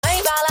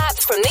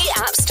from the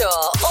App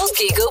Store or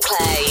Google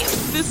Play.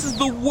 This is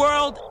the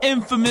world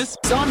infamous.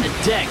 It's on the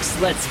decks.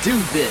 Let's do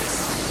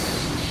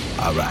this.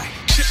 All right.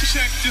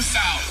 Check this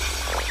out.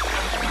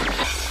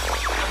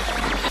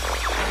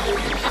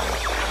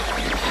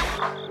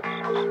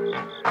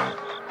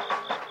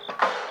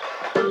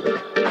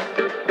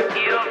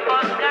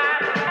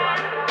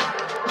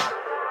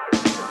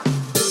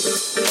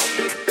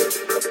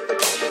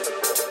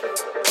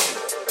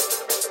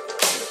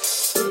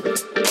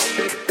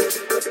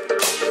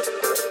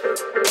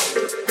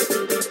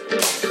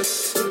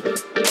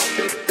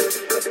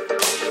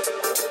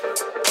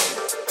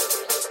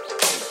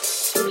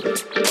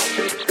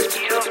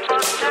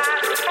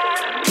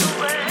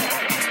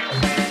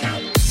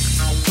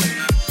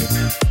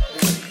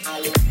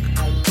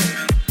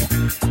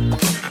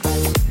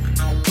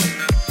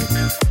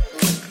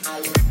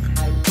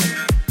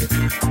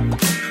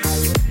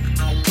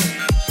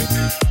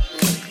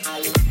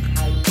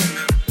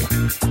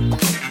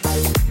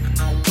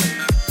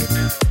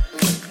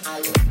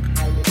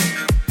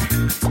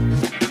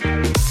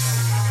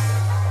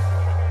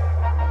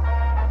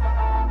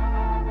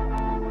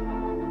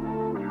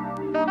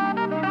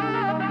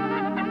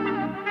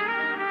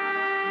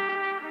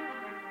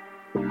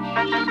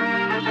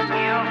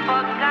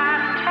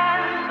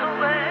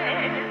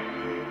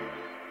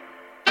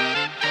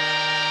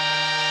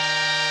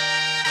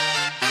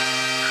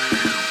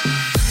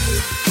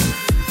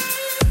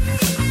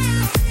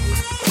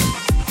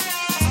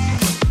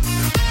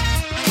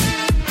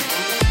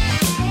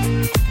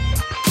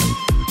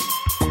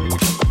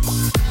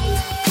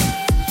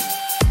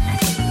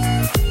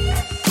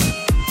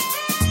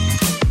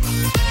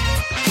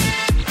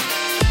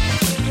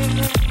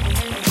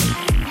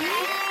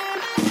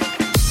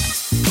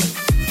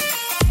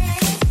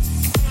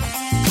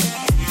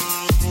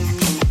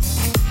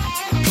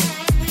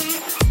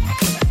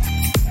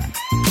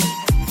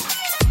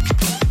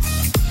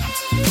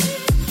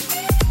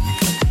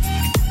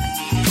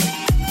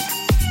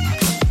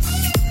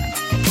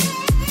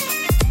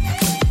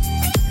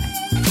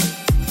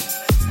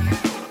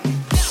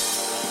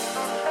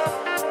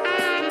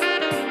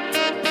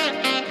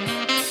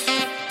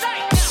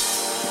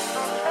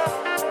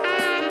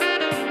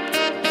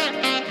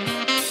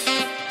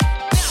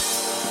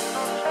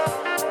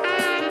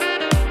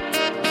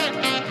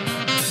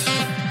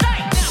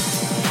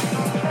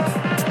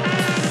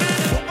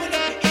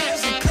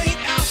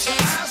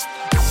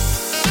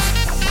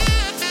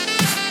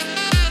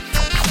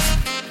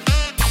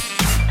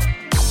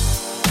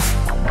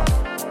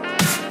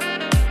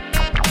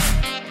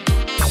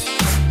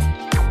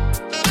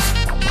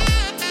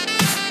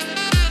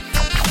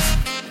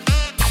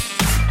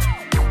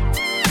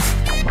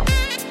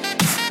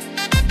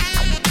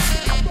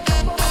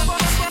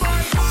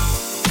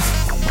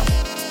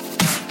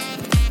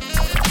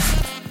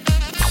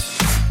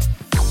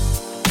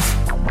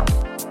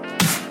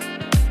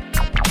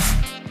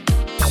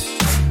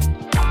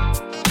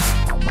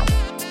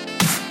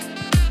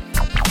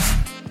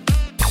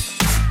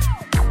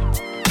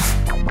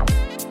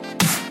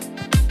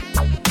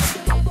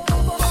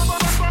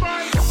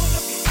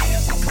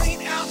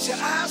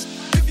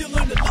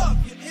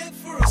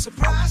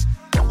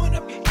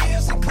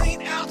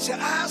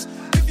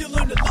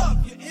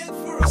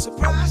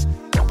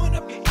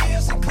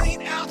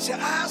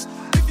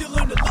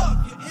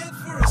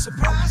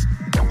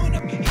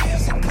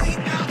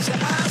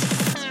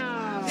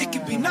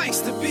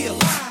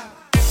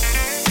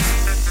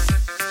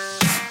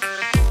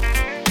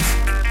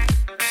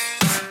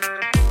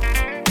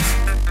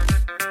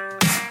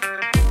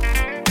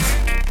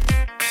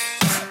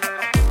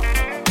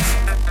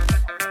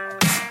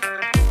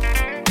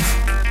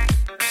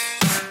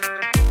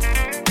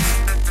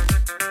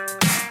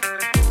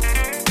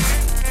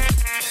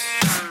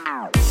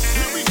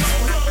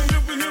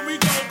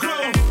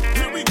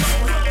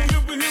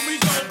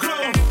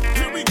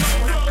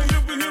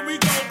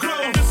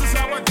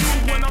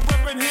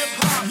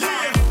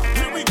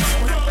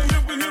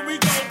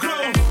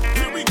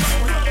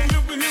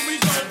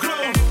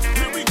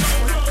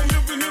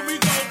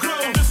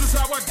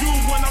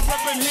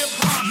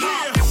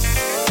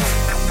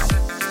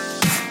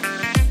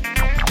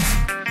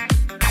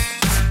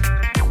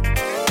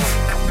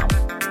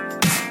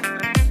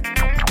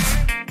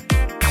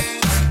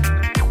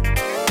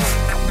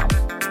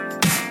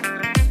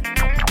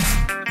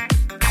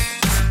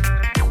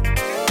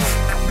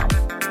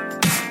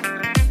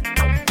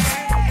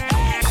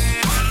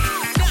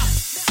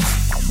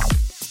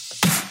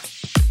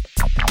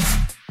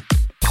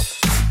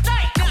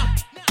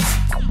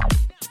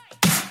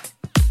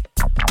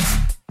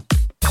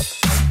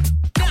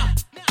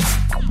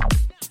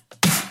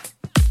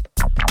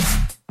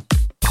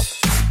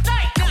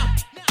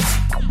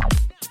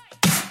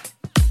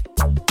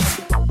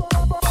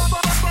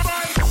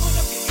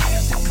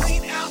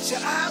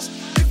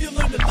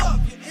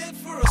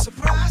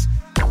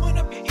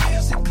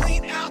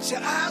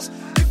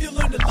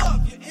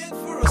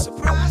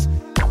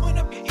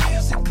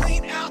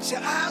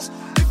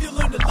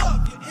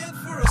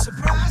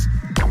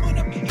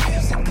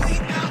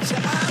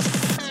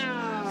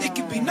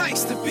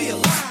 nice to be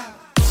alive.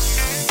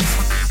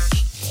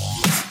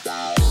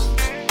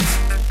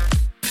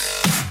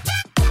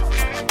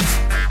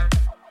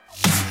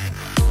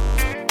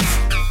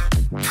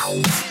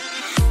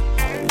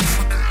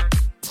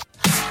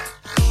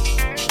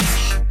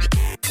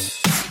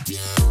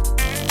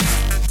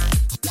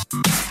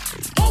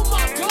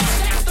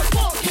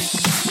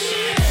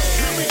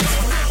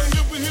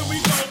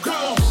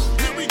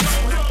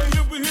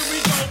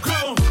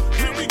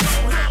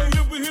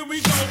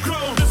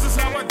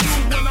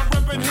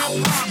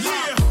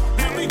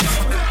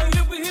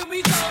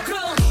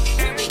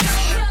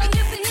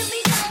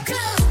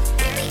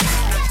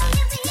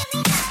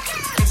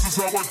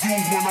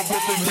 When I'm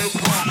reppin'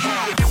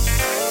 hip-hop.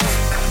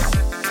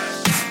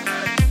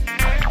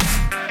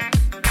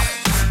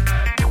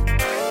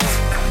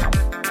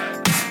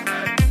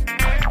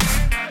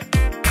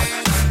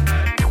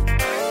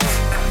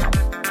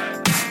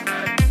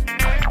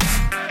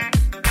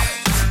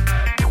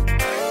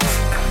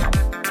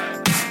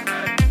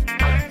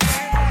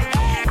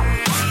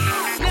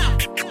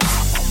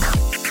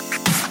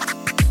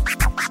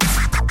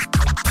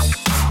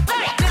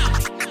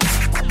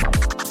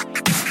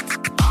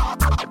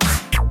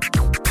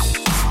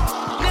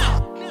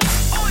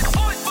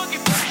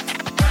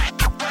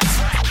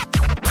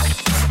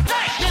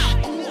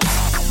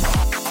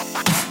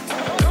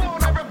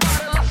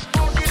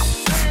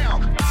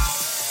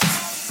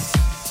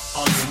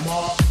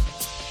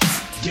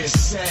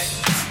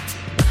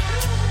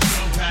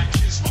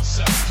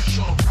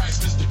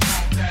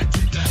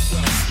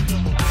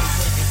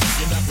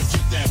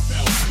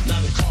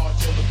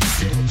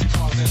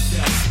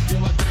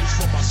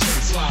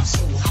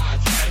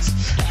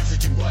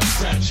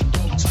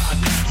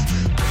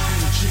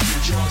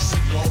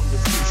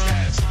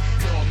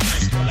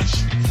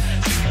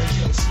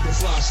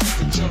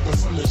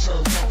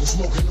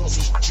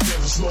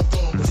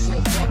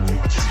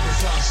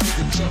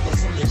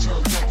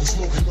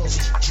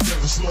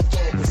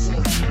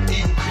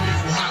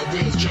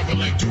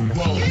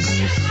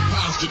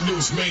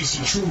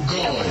 True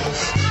God.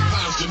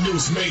 How's the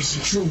news,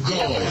 Mason? True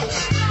God.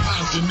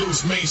 How's the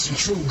news, Mason?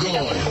 True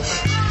God.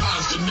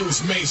 How's the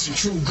news, Mason?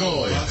 True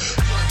God.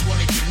 Plug one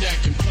in your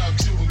neck and plug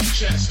two in your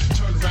chest.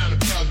 Turn around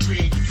and plug three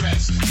in your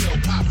vest. Yo,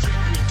 pop,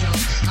 tripping and dump.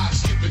 Hop,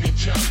 skipping and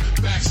jump.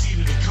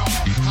 Backseat of the car.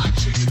 Hot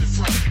chicks in the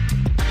front.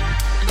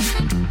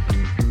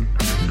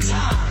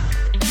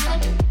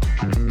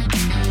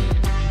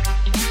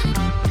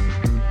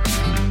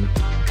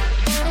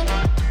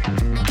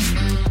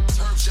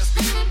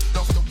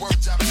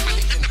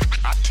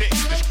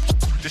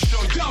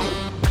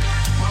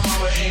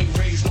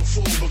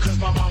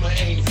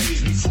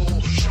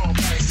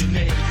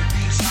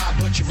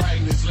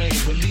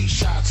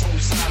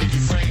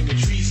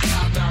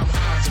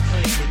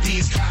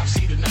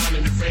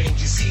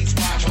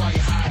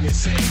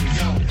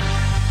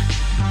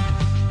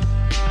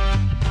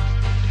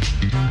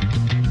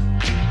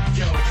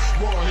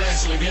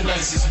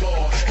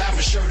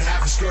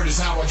 Is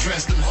how I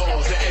dress them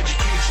hoes. The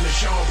education of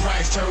Sean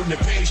Price turned to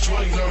page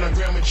 20. Learn how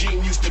Grandma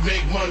Jean used to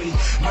make money.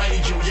 Mighty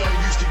Joe Young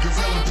used to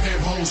gorilla pimp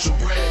hoes for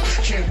bread.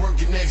 Can't work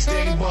the next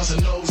day, bust a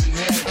nose and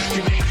head.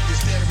 Canadian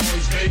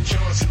steroids, Ben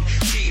Johnson,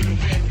 cheating and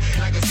win.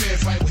 Like a fair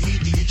fight with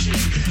heat to your chin.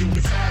 You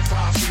the Fat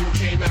 5 zero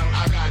came out,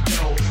 I got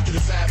dough. To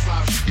the Fat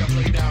 5 shit got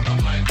played out, I'm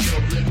like, yo,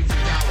 let me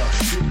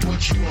 $1. Do what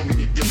you want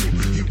me to do.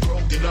 You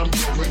broke, then I'm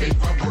broke, and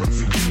I work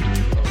for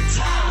you.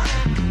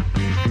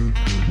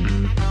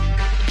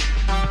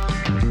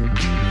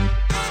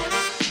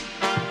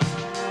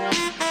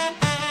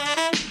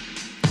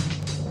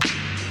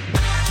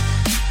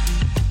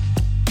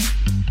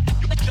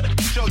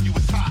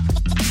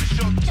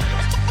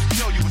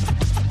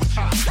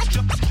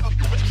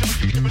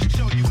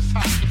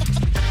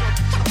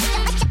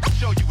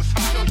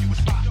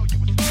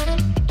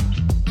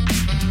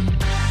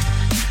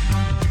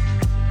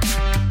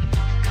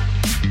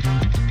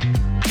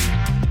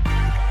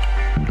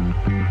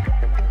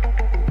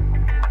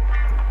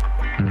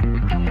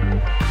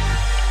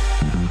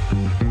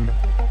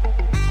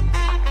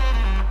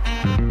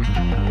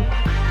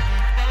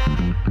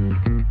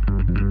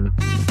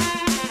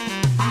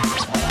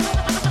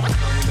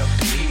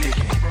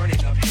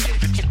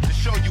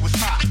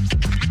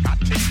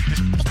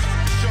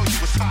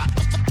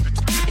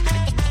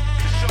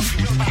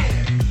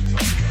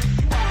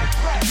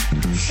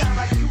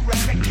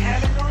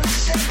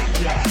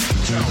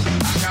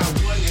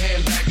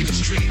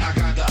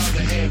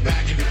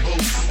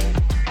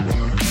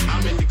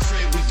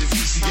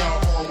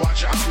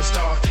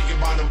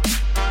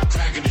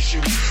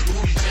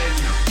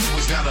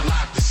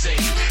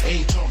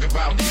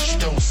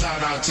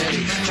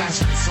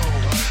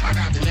 I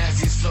got the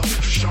nastiest flow.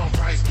 Sean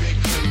Price, big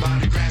gun,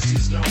 body grassy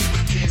as snow.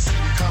 Can't see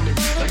me coming,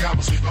 like I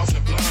was sweep off the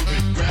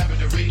blonde. Grabbing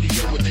the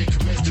radio when they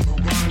commence to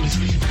run, just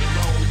leave it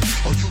alone.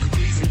 Or you can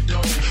leave in the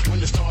dome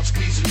when it starts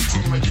squeezing the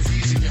crew at your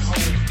feet in your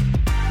home.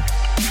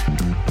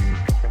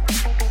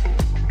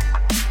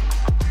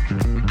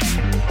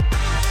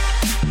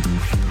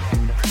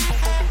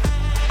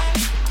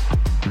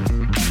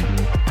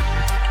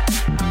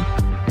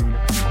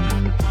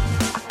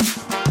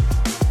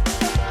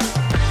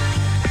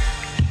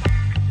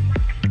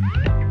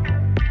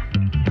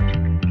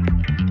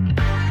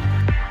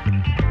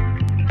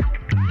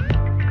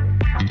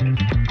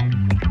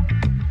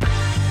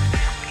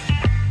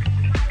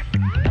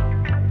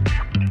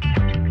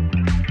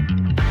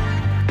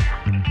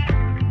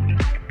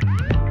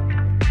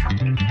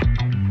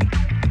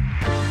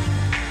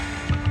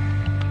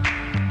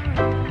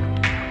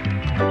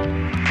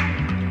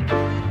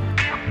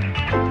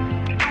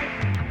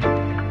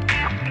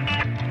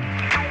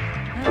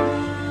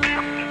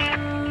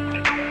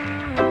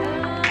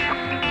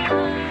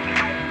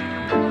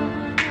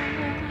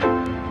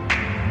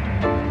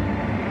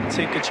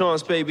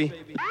 chance, baby.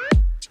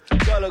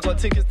 Girl, I got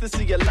tickets to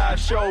see your live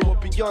show. With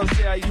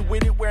Beyonce, are you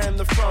with it? We're in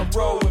the front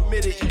row.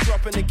 Admit it, you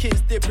dropping the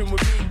kids, dipping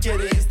with me, get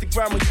it.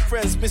 Instagram with your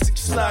friends, missing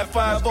slide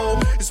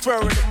 5-0. It's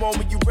spur of the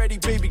moment, you ready,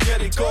 baby,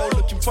 get it, go.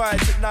 Looking fine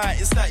tonight,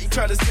 it's like you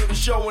trying to steal the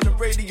show on the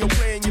radio,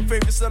 playing your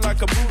favorite song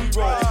like a booty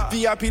roll.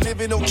 VIP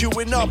living, no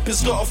queuing up,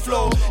 it's got a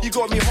flow. You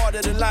got me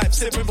harder than life,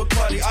 sipping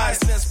Bacardi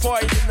Ice. Let's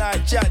party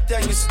tonight, Jack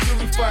Daniels, you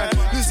me fine.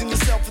 Losing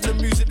yourself in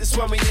the music, that's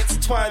when we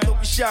intertwine. Don't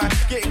be shy,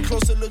 getting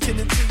closer, looking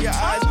into your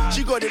eyes.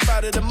 She got it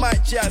better than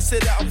Mike Jack,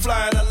 said that I'm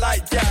flying, I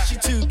like that. She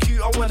too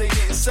cute, I wanna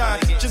get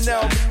inside.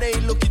 Janelle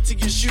Monáe, look into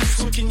your shoes,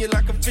 hooking you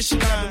like a fishing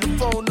line. On the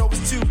phone, no,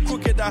 it's too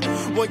crooked. I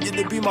want you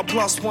to be my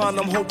 +1.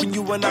 I'm hoping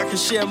you and I can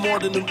share more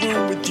than a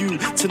room with you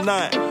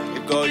tonight.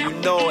 Girl, you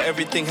know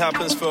everything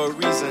happens for a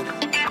reason.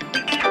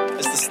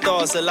 It's the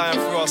stars align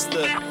for us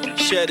to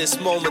share this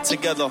moment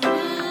together.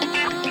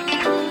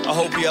 I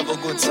hope you have a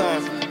good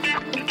time,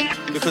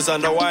 because I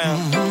know I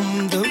am.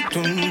 You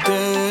can be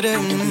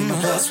my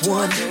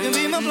 +1. You can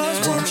be my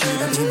 +1. Want you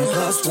to be my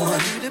 +1.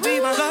 You to be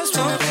my +1.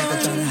 Don't bother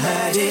trying to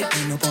hide it.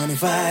 Ain't no point in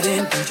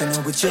fighting. Don't you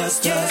know it's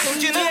just us?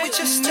 Don't you know it's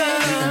just us?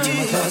 You can be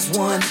my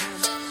 +1.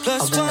 I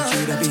want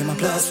you to be my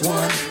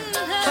 +1.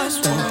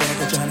 Don't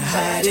bother trying to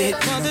hide it.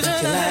 You know that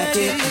you like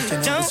it.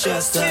 Don't you know it's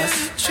just us?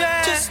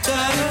 Just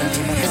us. You can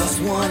be my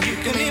 +1. You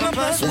can be my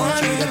 +1. I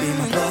want you to be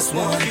my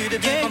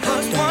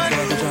 +1. Don't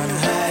bother trying to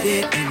hide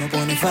it. Ain't no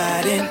point in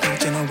fighting.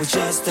 Don't you know it's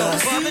just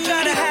us? Don't bother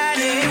trying to hide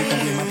it. You can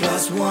be my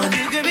 +1.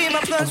 You can be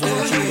my +1. I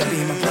want you to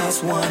be my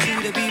 +1.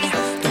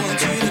 Don't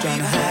bother trying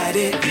to hide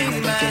it. You know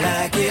that you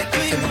like it.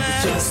 Don't you know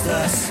it's just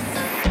us?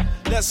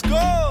 Let's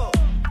go.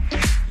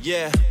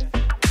 Yeah.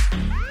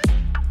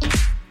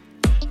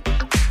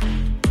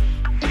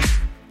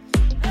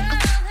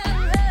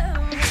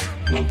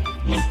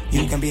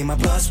 You can be my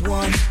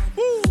 +1.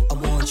 I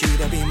want you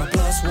to be my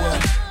 +1.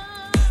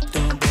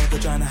 Don't bother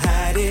trying to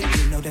hide it.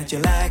 You know that you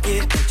like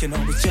it. Don't you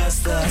know it's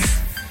just us?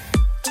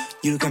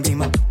 You can be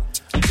my.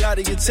 Glad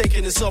that you're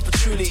taking this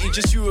opportunity.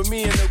 Just you and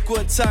me in a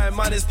good time.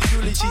 Minus the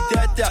eulogy,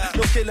 that.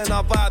 No killing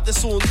our vibe,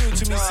 that's all new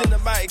to me.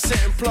 Cinematic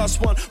setting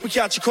 +1. We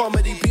catch a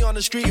comedy. Be on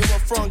the street or a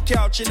front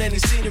couch in any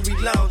scenery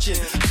lounging.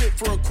 Fit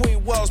for a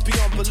queen, worlds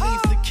beyond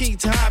belief. The key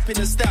to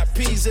happiness, that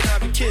peas and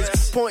having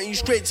kids. Pointing you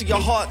straight to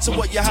your heart, to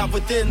what you have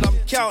within. I'm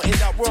counting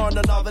that we're on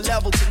another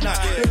level tonight.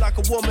 Feel like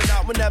a woman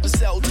that will never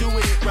settle, doing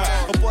it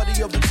right. A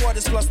body of the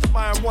goddess plus the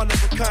mind, one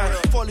of a kind.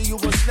 Follow you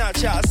on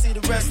Snapchat, I see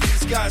the rest of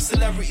these guys.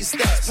 Celebrity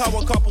stats,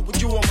 power couple with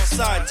you on my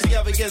side.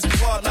 Together against the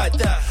world like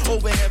that.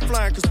 Overhead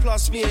flying, cause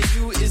plus me and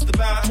you is the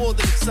band. More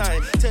than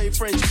exciting. Tell your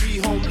friends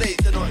you be home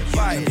late, they're not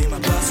invited. You can be my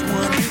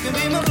 +1. You can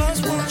be my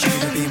 +1. Want you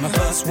to be my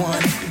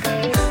 +1.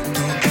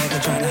 Don't bother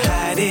trying to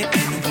hide it.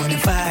 Ain't no point in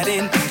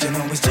fighting. Don't you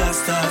know it's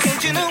just us?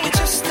 Don't you know it's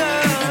just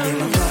us? You can be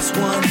my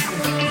 +1.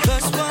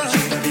 I want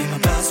you to be my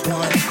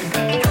 +1.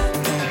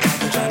 Don't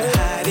bother trying to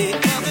hide it.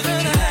 Don't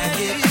you like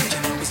it? Don't you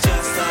know it's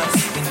just us?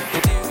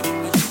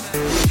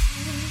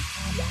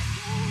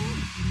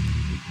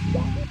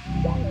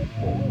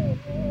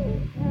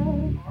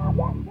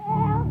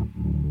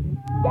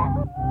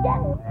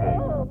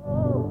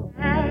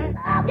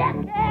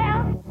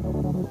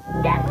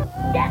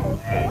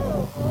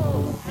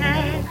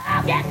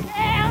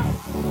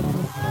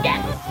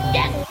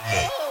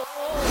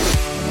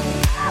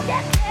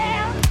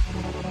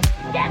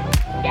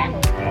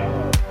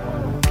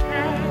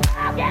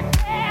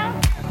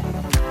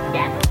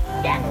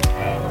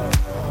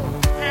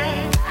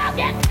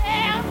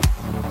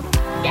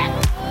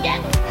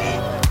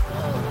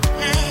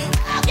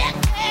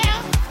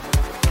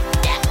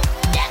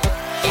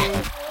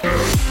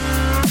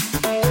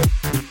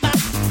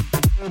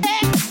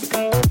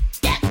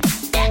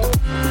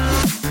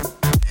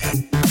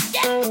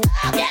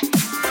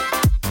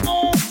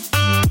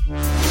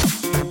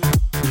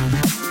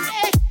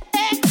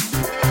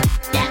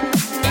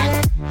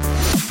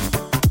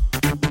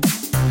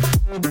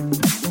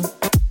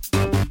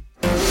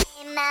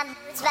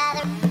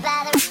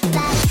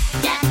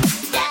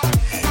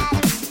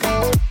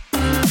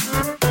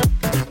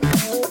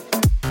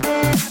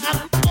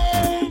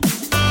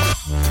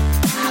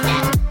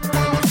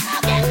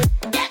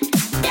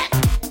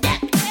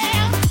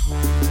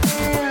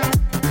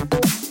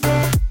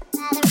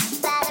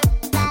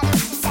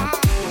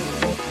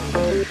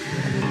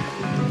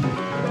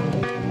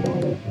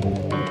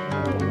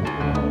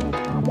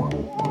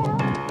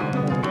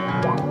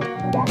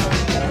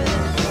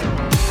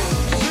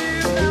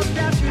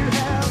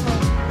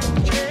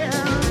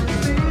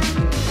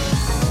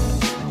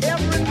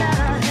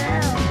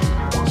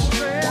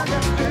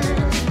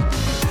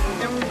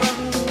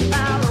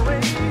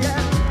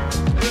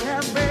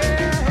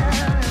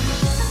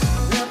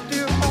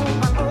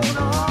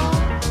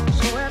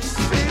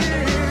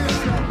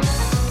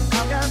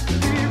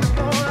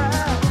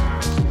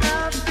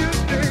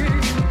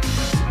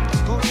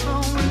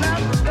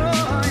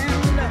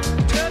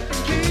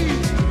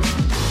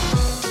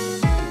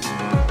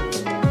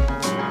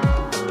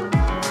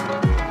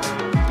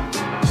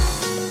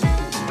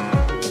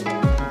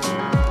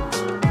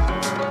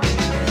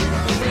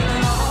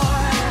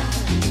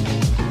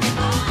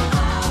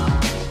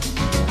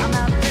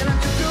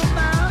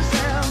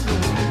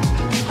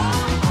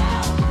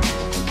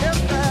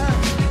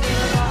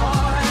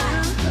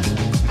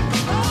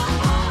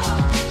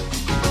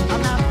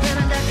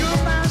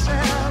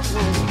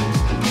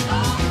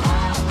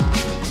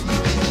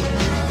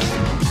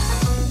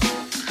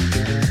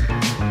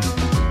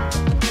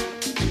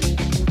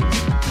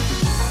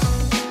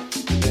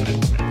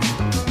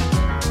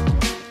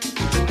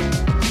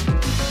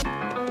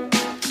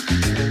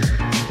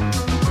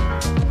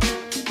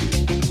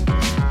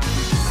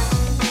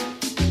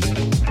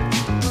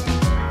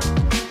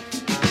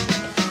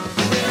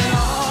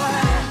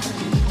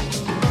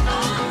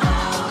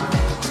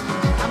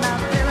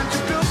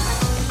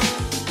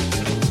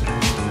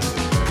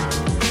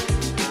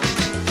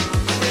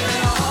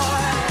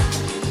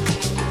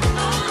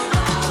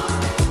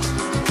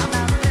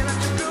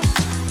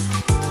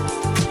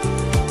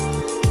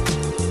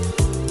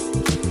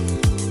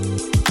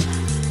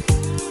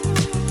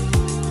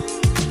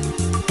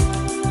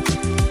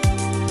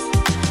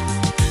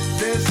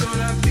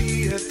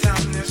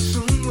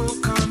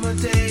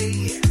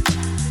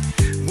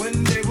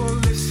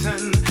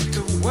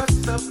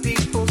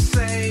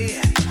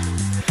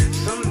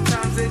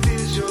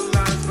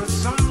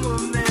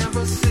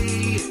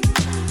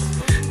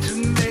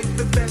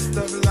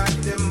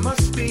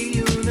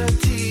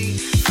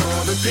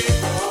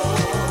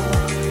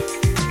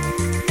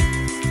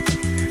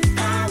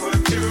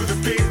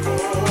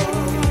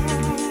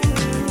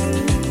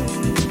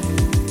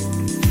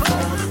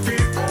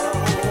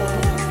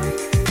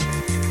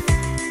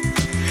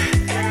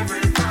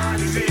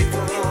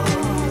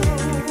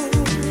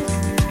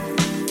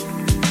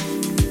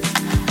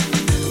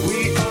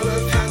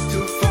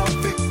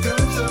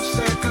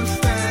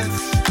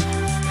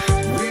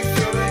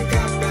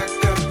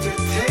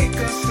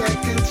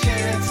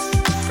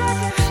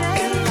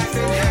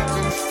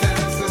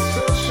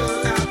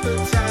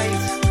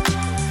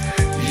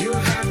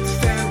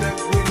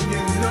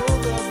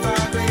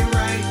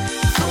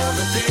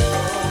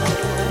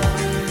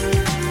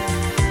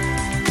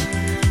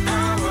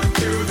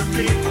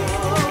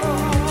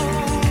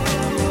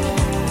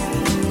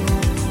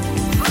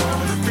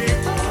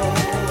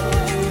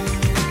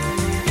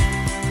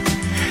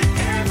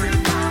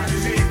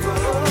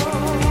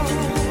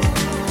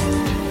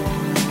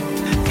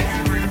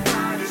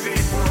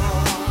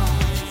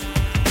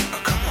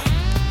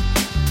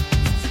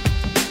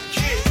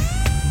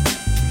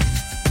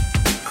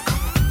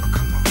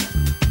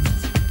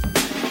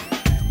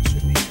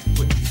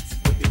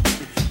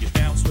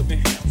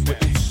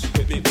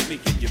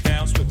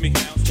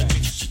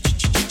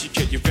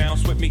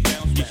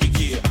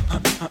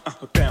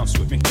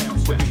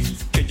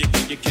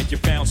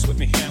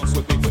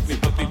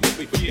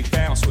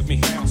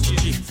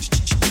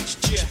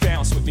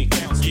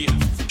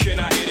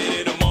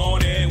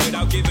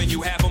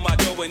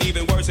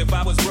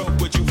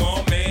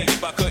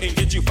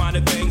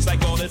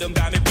 them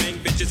diamond ring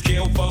bitches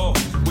kill for?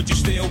 Would you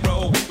still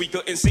roll? We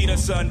couldn't see the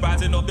sun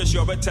rising off the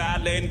shore of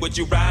Thailand. Would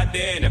you ride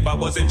in if I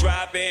wasn't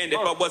driving? If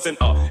I wasn't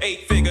a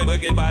 8-figure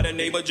looking by the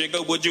name of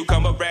Jigga, would you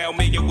come around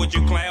me or would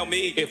you clown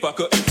me? If I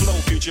couldn't flow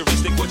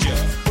futuristic, would you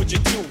put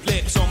your 2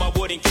 lips on my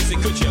wooden kiss it?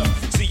 Could you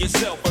see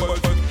yourself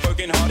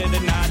working harder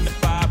than 9 to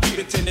 5? You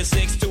the 10 to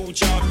 6 2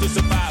 jobs to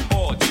survive,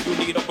 or do you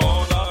need a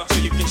baller so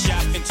you can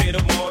shop into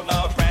the mall?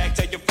 Brag,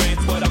 tell your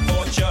friends what I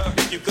bought you.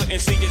 If you couldn't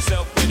see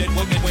yourself with it,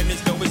 when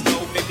this dough is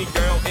low, baby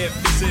girl, if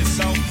this is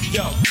so,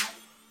 yo.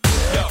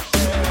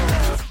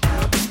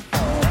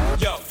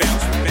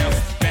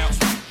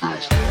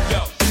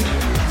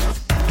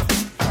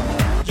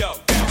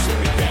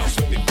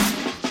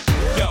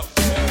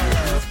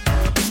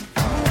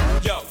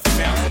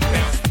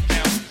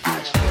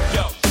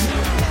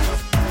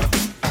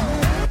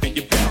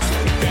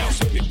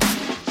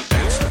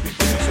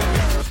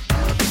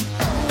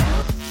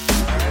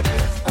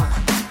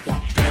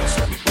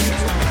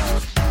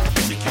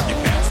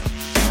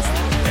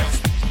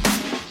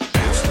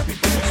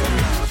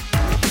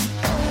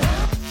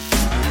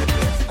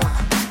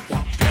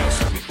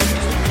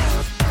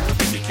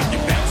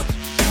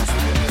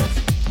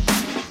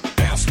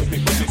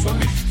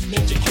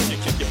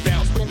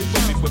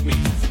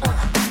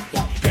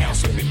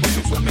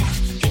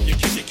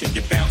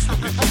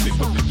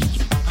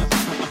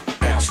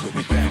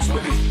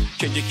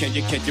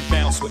 Can you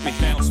bounce with me,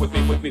 bounce with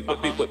me, with me,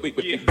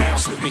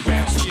 bounce with me,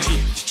 bounce, yeah.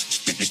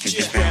 Can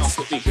you bounce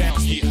with me,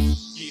 bounce, yeah.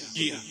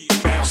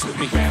 Bounce with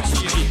me, bounce,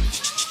 yeah.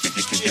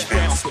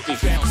 Bounce with me,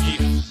 bounce,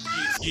 yeah.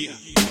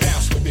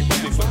 Bounce with me,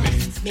 with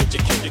me.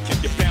 Can you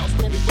bounce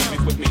with me,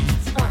 with me?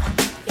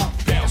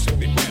 Bounce with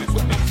me,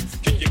 with me.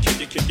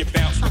 Can you bounce with me, with me? Bounce with me, with me. Can you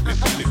bounce with me,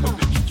 with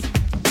me?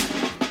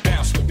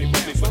 Bounce with me,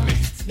 with me.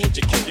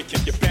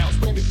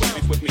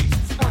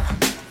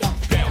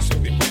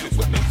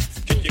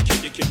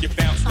 Can you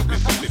bounce with me,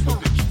 with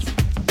me?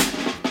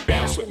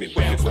 Bounce with me,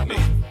 with me.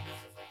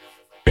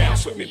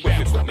 Bounce with me,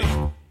 with me.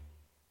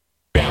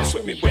 Bounce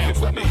with me,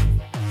 with me.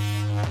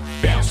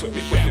 Bounce with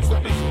me, with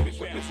me.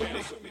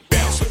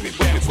 Bounce with me, with me. Bounce with me,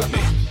 with me.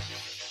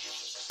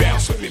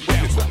 Bounce with me,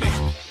 with me.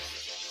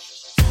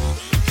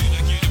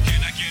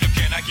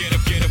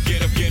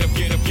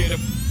 Can I get up?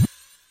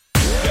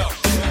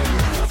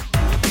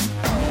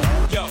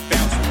 Yo,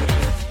 bounce.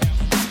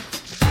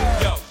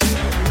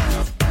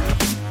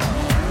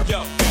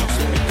 Yo, bounce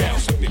with me,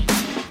 bounce with me.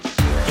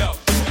 Yo,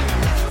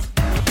 bounce.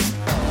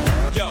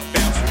 Yo,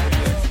 bounce with me,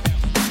 bounce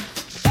with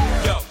me.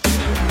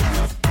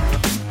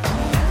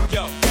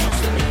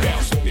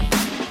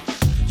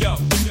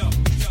 Yo, bounce.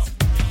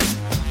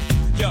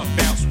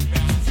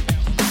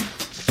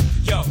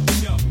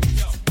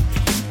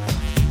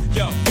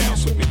 Yo,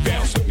 bounce with me,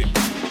 bounce with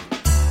me.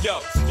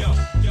 Yo, bounce.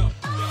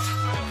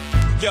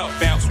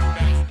 Yo, bounce.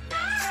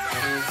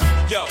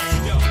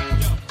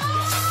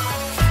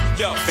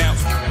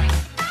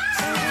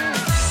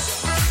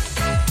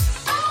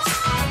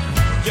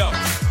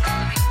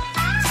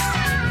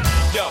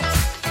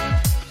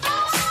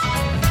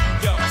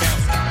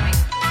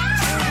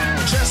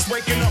 Just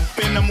waking up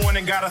in the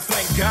morning, gotta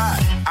thank God.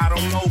 I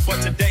don't know,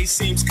 but today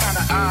seems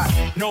kinda odd.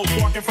 No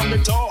barking from the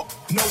dog,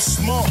 no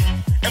smoke.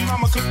 And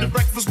mama cooked the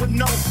breakfast with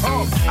no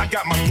hug. I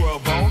got my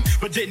grub on,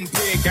 but didn't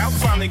pig out.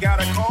 Finally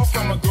got a call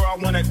from a girl I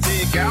wanna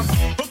dig out.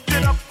 Hooked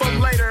it up for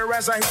later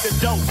as I hit the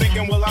dough.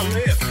 Thinking, will I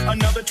live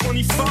another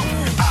 24?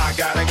 I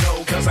gotta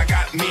go, cause I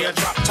got me a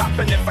drop top.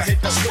 And if I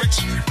hit the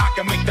switch, I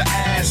can make the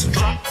ass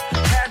drop.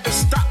 Had to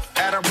stop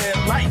at a red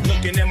light.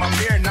 Looking in my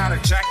mirror, not a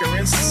jacker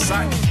in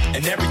sight.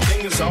 And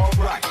everything is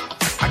alright.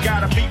 I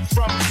got a beat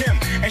from Kim,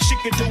 and she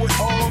can do it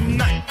all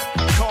night.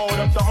 Called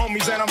up the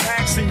homies and I'm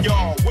asking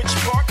y'all, which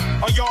part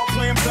are y'all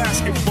playing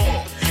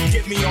basketball?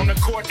 Get me on the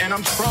court and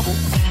I'm troubled.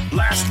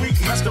 Last week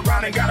messed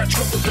around and got a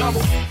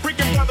triple-double.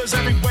 Freaking brothers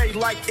every way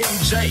like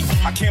MJ.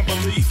 I can't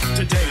believe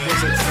today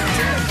was a good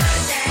day.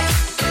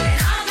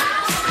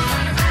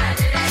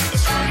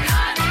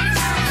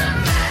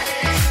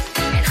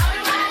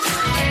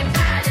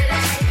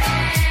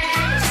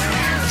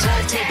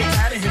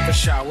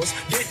 Showers,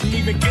 didn't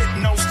even get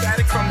no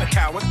static from the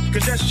coward.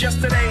 Cause just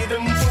yesterday,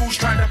 them fools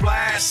tried to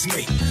blast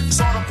me.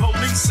 Saw the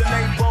police and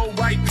they rolled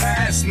right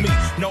past me.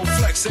 No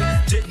flexing,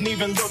 didn't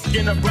even look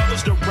in a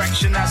brother's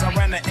direction as I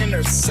ran the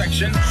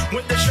intersection.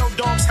 Went to Show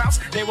Dog's house,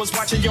 they was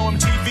watching Yo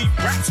MTV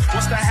raps.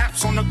 What's the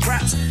haps on the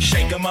graps?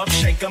 Shake 'em up,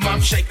 shake 'em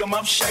up, shake 'em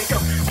up, shake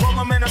 'em. Roll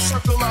 'em in a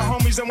circle of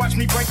homies and watch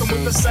me break 'em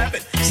with the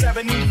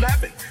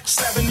 7-11,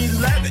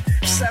 7-11,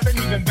 7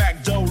 even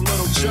back door,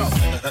 little Joe.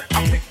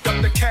 I picked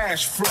up the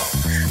cash flow.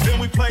 Then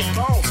we played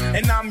bones,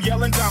 and I'm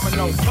yelling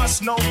domino.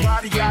 Plus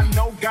nobody I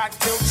know got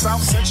killed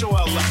South Central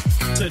LA.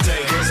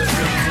 Today was a good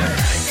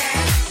day.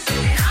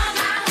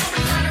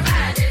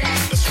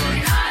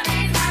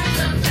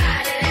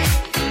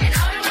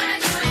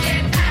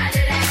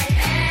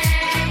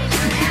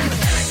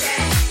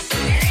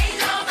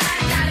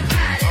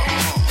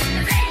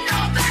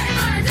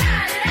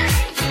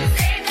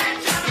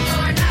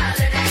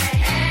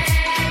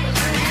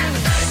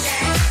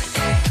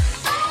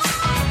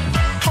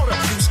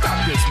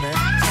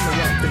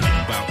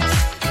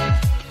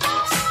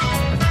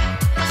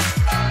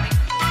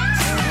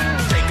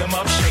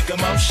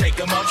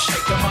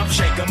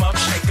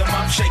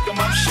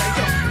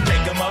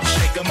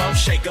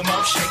 shake 'em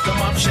up, shake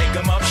 'em up, shake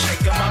 'em up,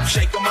 shake 'em up,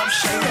 shake 'em up,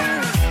 shake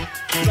 'em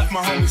up. Left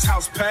my homie's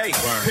house paid.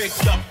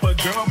 Picked up a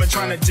girl, been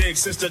trying to dig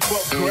since the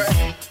 12th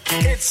grade.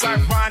 It's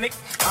ironic.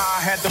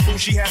 I had the boo,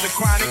 she had the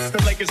chronic.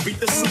 The Lakers beat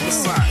the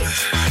Supersonics.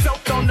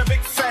 Felt on the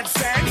big fat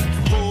fanny.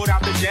 Pulled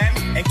out the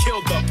jammy and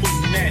killed the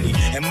boo nanny.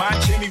 And my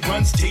Jimmy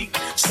runs deep,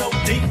 so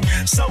deep,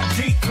 so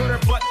deep. Put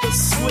her butt to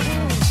sleep.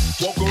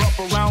 Woke her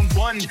up around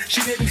 1.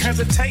 She didn't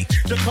hesitate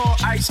to call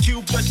Ice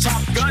Cube the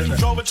top gun.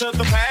 Drove her to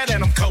the pad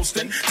and I'm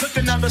coasting. Took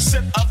another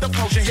sip of the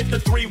potion, hit the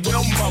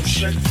 3-wheel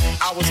motion.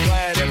 I was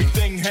glad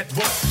everything had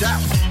worked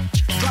out.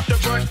 Dropped the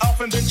bird off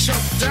and then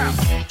choked out.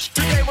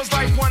 Today was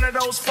like one of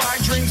those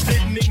fine dreams.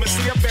 Didn't even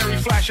see a berry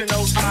flashing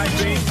those high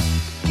beams.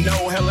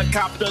 No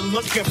helicopter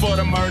looking for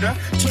the murder.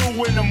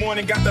 2 in the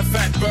morning, got the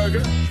fat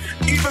burger.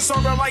 Even saw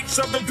the lights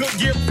of the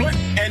Goodyear blimp,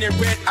 and it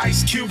read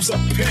Ice Cube's a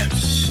pimp.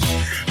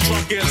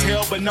 Drunk as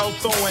hell, but no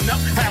throwing up.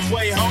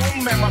 Halfway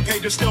home, and my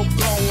page is still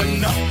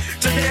blowing up.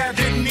 Today I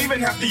didn't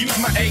even have to use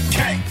my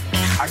AK.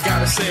 I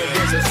gotta say it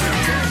was a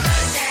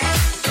simple.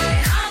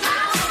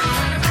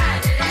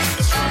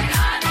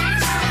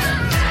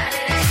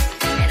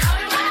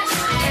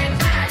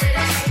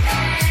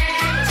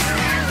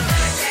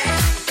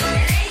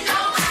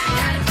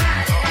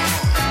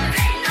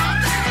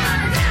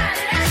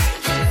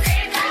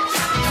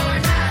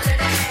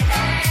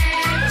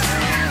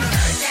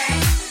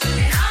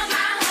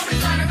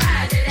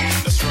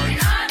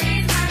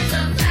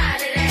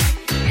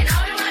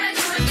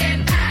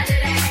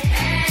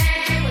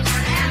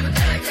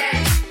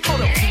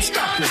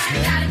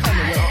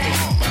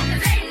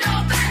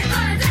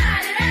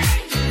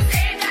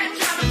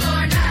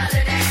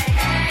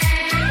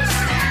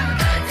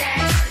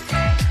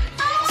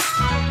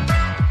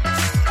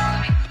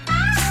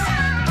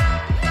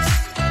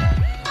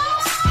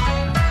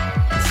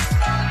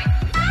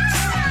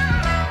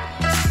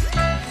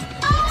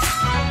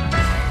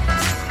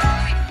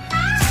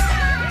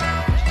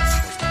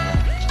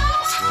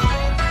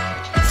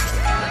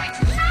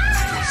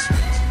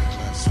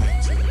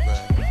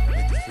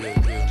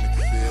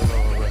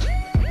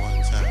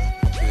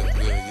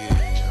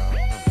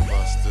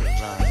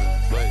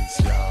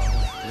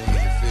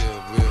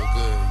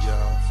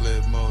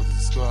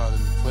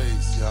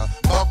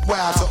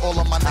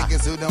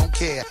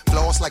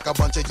 Like a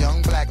bunch of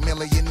young black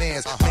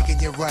millionaires,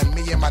 making you run.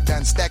 Me and my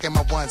done stacking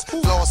my ones.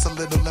 Lost a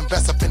little,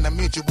 invest up in the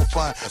mutual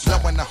fund.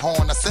 Blowing the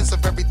horn, a sense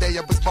of every day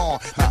I was born.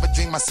 Never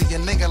dream I see a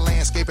nigga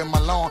landscaping my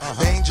lawn.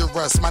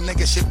 Dangerous, my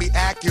nigga should be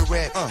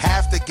accurate.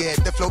 Have to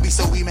get the flow be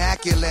so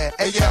immaculate.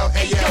 Hey yo,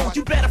 hey yo,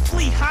 you better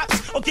flee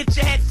hops or get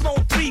your head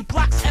flown 3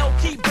 blocks.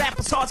 L-key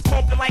rappers hearts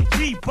pumping like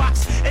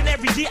Reeboks. And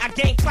every year I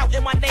gain clout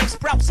and my name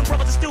sprouts. Some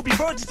brothers will still be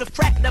virgins if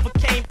crack never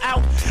came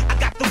out. I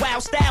got the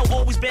wild style,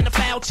 always been a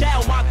foul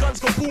child. My guns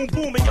go boom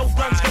boom and your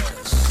guns go.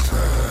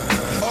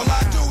 All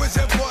I do is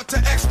import to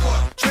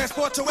export,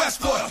 transport to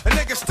Westport. A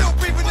nigga still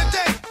breathing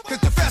today, cause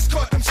the vest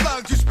caught them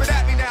slugs. You spit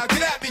at me now,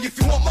 get at me if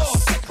you want more.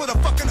 Put a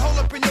fucking hole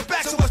up in your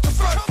back, so what's the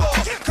front for?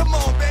 Come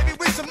on, baby,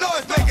 we some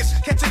noise makers.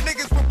 Catching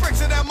niggas with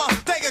bricks in that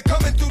motherfucker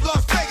coming through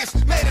Las Vegas.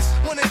 Made us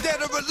wanted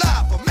dead or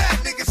alive, but mad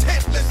niggas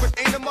hitless. But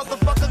ain't a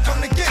motherfucker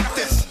come to get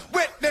this.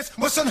 Witness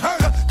what's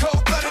unheard of,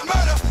 cold-blooded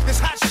murder. This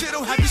hot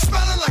shit'll have you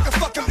smelling like a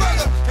fucking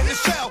burger. In the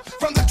shell,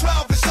 from the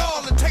 12 is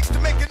all it takes to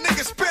make a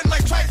nigga spin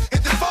like trice.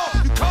 Hit the fall,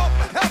 you call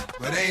for help,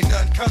 but ain't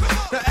none coming.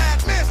 The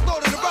admin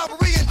slaughter, the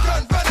robbery and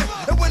done running.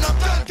 And when I'm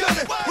done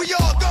gunning, we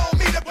all gon'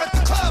 meet up at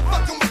the club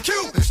fucking with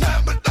Q. It's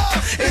nothing but love.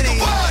 It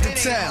ain't hard to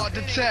tell.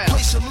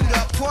 Place your loot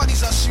up,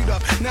 parties I shoot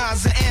up.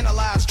 Nines are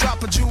analyzed,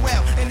 drop a jewel.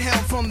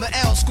 Inhale from the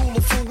L, school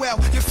of full well.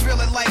 You feel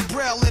it like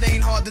Braille, it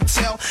ain't hard to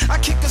tell. I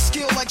kick a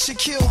skill like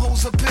Shaquille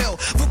holds a pill.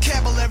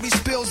 Vocabulary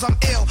spills, I'm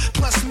ill.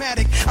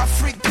 Plusmatic, I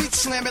freak beat,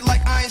 slam it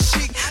like Iron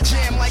Sheik.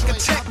 Jam like a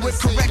tech with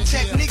correct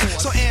technique.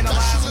 So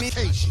analyze me.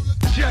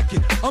 Check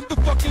it, I'm the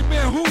fucking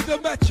man, who's the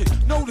matching?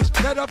 Notice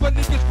that other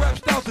niggas' rap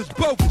styles is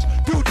bogus.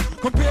 Duty,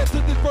 compared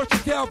to this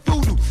versatile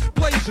voodoo.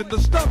 Blazing the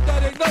stuff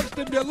that ain't no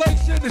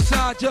stimulation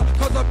inside ya.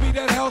 Cause I be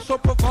that house so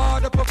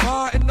provide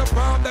in the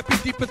rhyme that be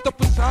deepest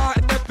up inside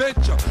an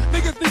adventure.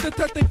 Niggas need to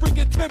test they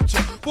freaking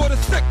temperature for the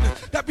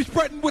sickness that be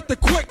spreading with the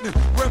quickness.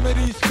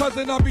 Remedies,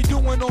 cousin, I be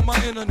doing on my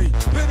enemy.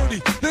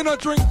 Penalty, then I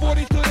drink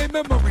 40 to their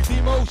memories.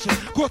 Emotion,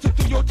 coursing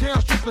through your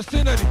town street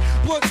vicinity.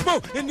 Blood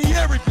smoke in the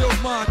air, it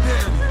feels my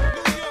daddy.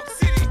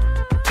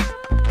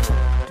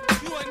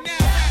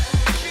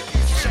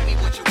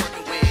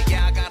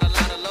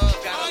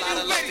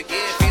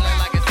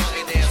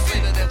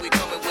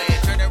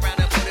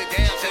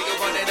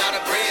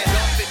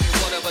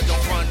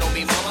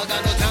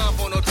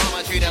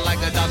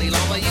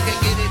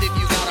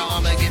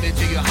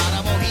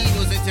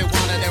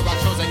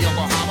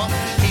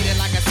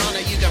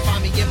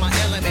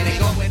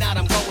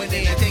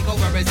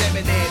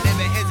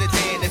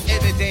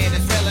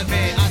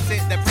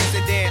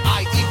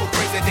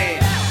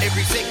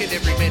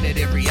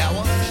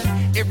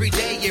 Every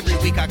day, every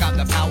week, I got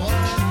the power.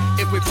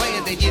 If we're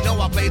playing, then you know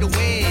I play to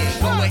win.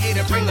 Go ahead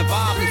and bring the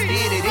vibe, let's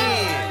get it in.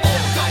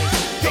 All night,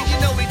 then you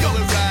know we do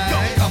it right.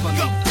 Don't cover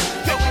me,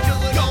 then we do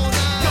it all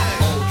night.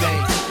 All day,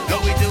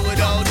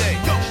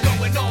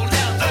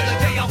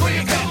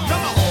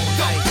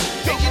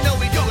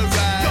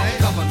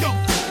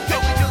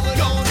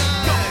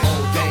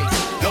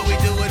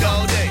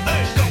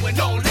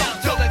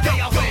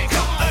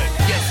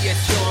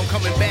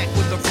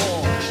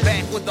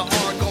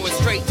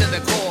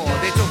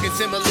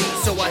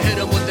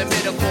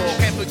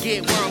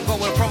 get where I'm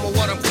going from or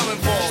what I'm coming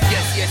for.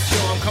 Yes,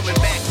 sure, I'm coming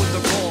back with the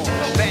raw.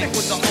 Back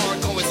with the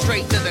hard, going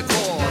straight to the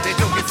core. They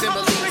don't get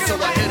simile, so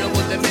I hit them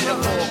with the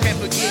metaphor. Can't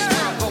forget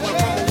where I'm going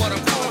from or what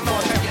I'm coming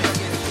for.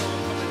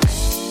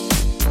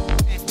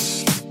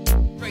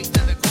 Straight to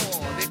the core.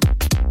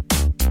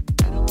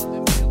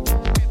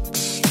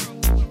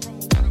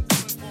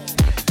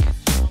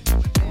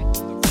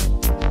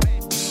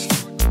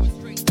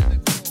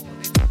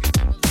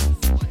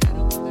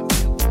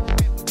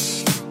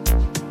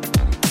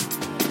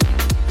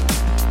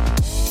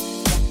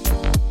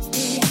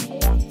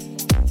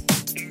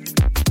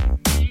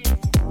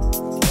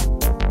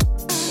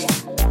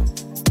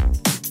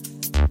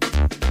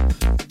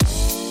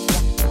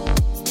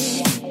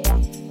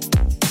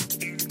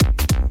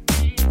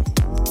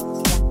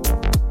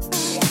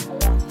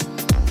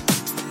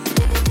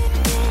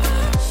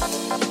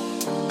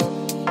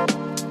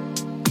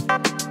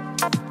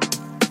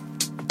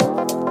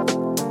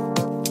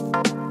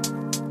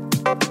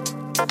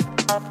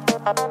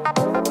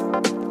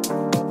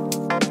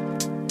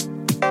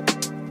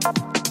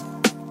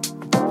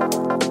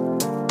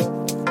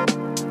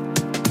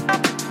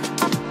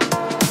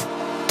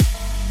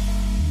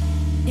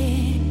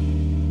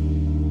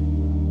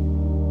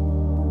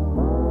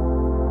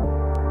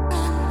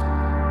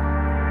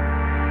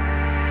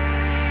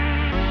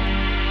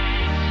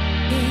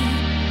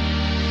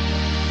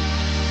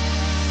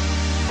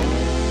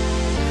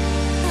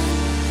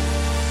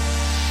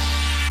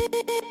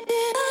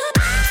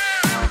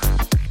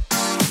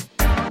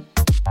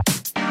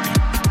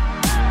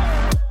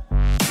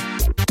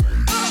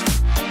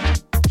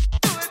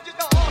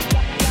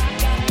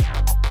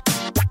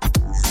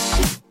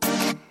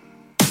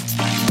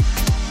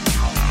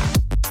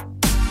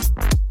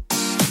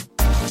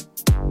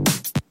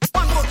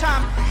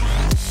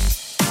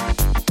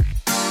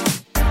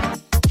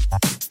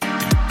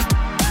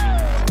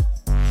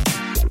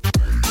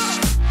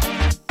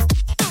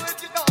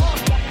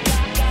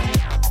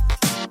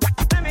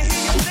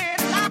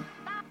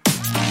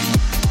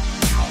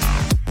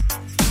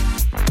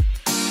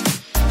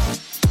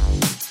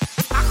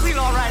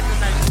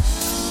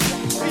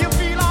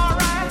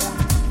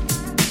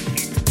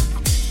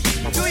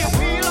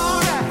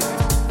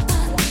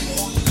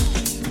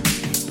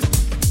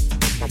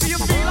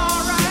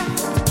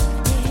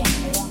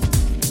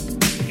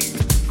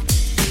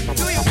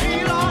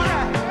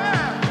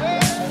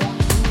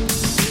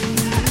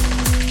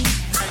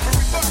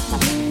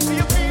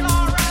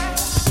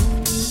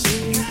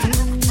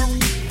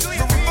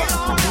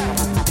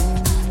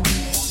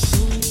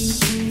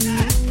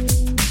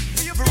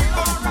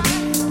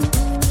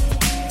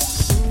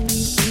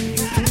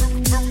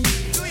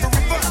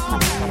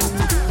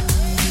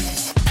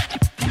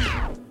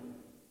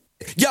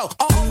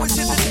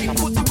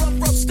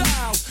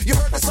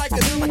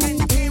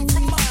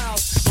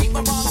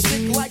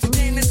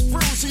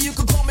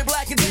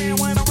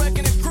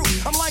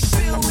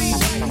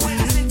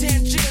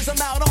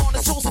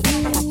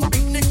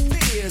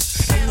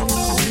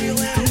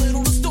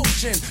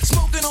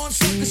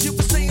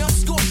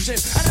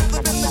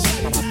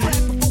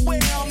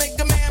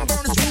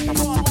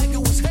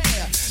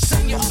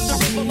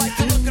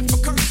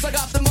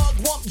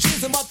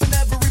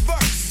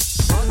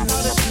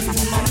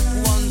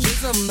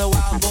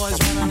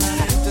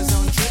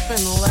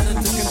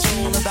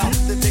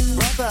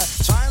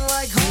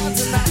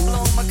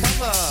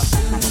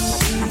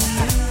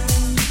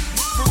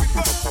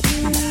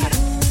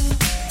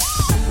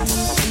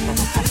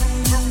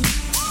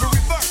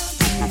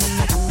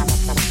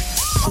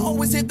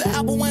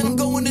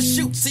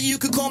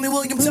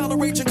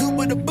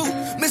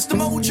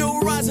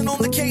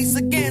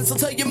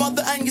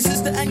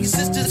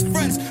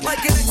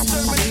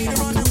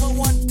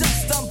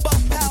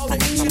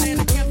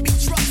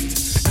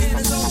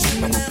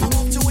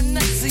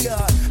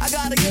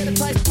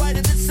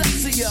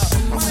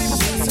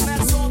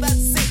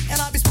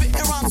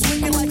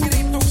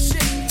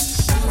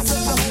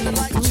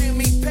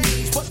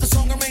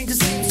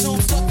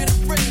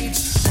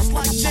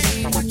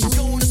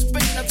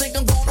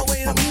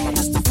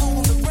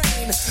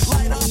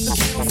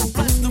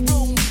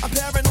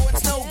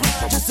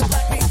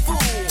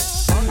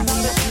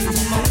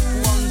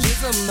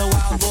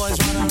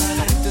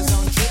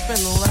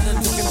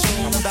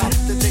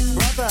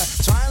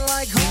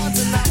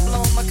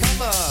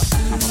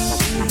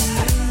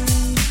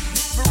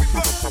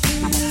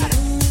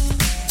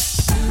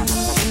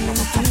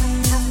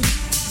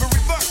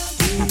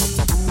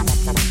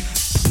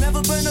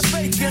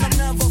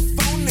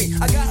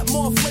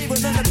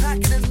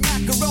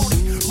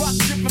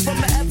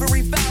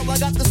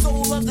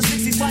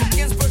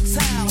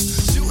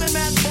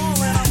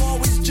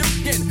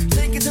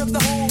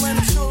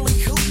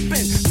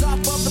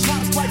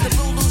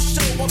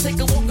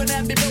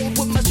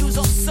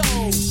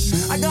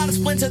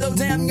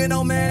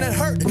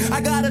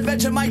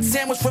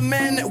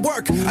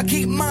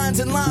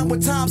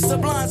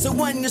 So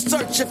when you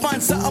search, you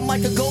find something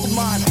like a gold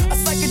mine. A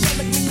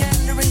psychedelic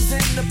meanderings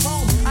in the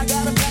poem. I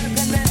got a better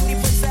than any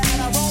place that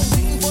I roam.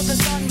 Waiting for the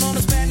sun on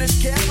a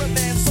Spanish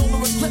caravan. Solar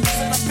eclipse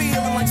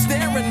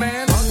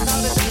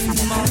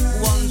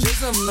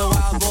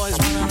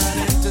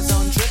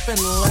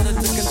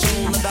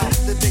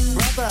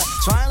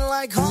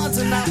like hard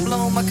to not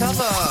blow my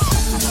cover.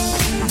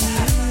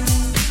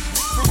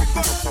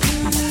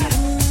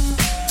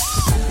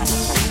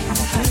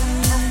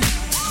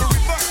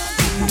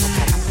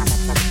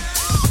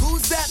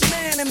 Who's that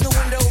man in the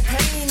window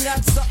pane?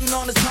 Got something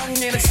on his tongue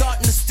and it's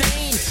starting to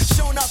stain.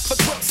 Showing up for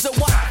quick, so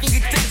why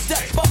you think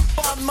step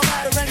up on my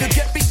ladder and you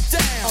get beat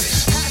down?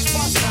 Hash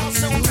my style,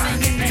 so I'm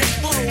singing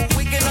dismal.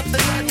 Waking up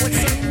the night with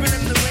serpent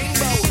in the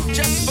rainbow.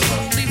 Just for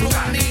only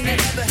rolling and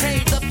never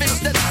hate the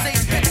fish that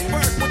says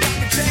Pittsburgh without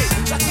the J.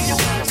 Chucking your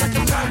arms like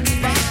a funky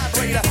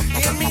vibrator.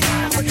 Hear me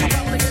now, but you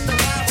probably hit the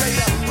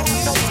vibrator. Who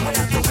knows where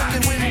the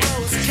wicked wind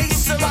blows?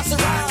 Case of us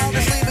around,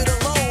 just leave it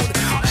alone.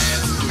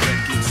 As the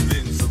record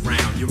spins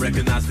around, you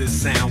recognize this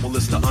sound, well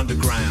it's the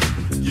underground.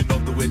 You know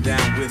that we're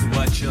down with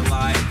what you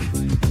like.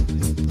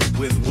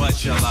 With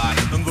what you like.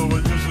 And though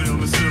we're usually on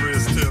a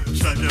serious tip,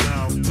 check it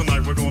out.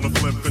 Tonight we're gonna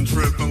flip and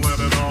trip and let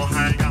it all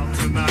hang out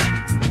tonight.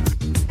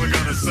 We're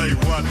gonna say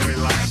what we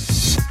like.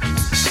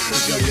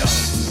 Yo,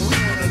 we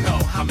wanna know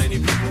how many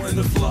people in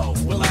the flow.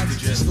 Well, I could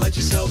just let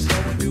yourselves go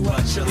and do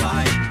what you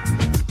like.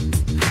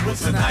 Well,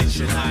 tonight's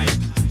your night.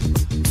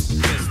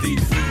 Just eat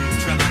food,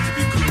 try not to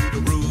be crude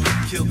or rude.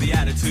 Kill the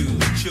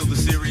attitude, chill the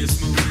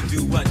serious mood, and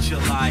do what you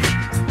like.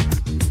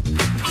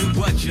 Do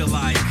what you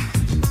like.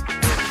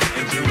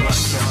 And do what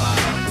you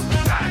like.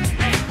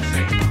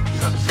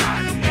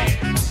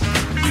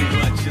 Do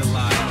what you like. Do what you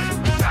like.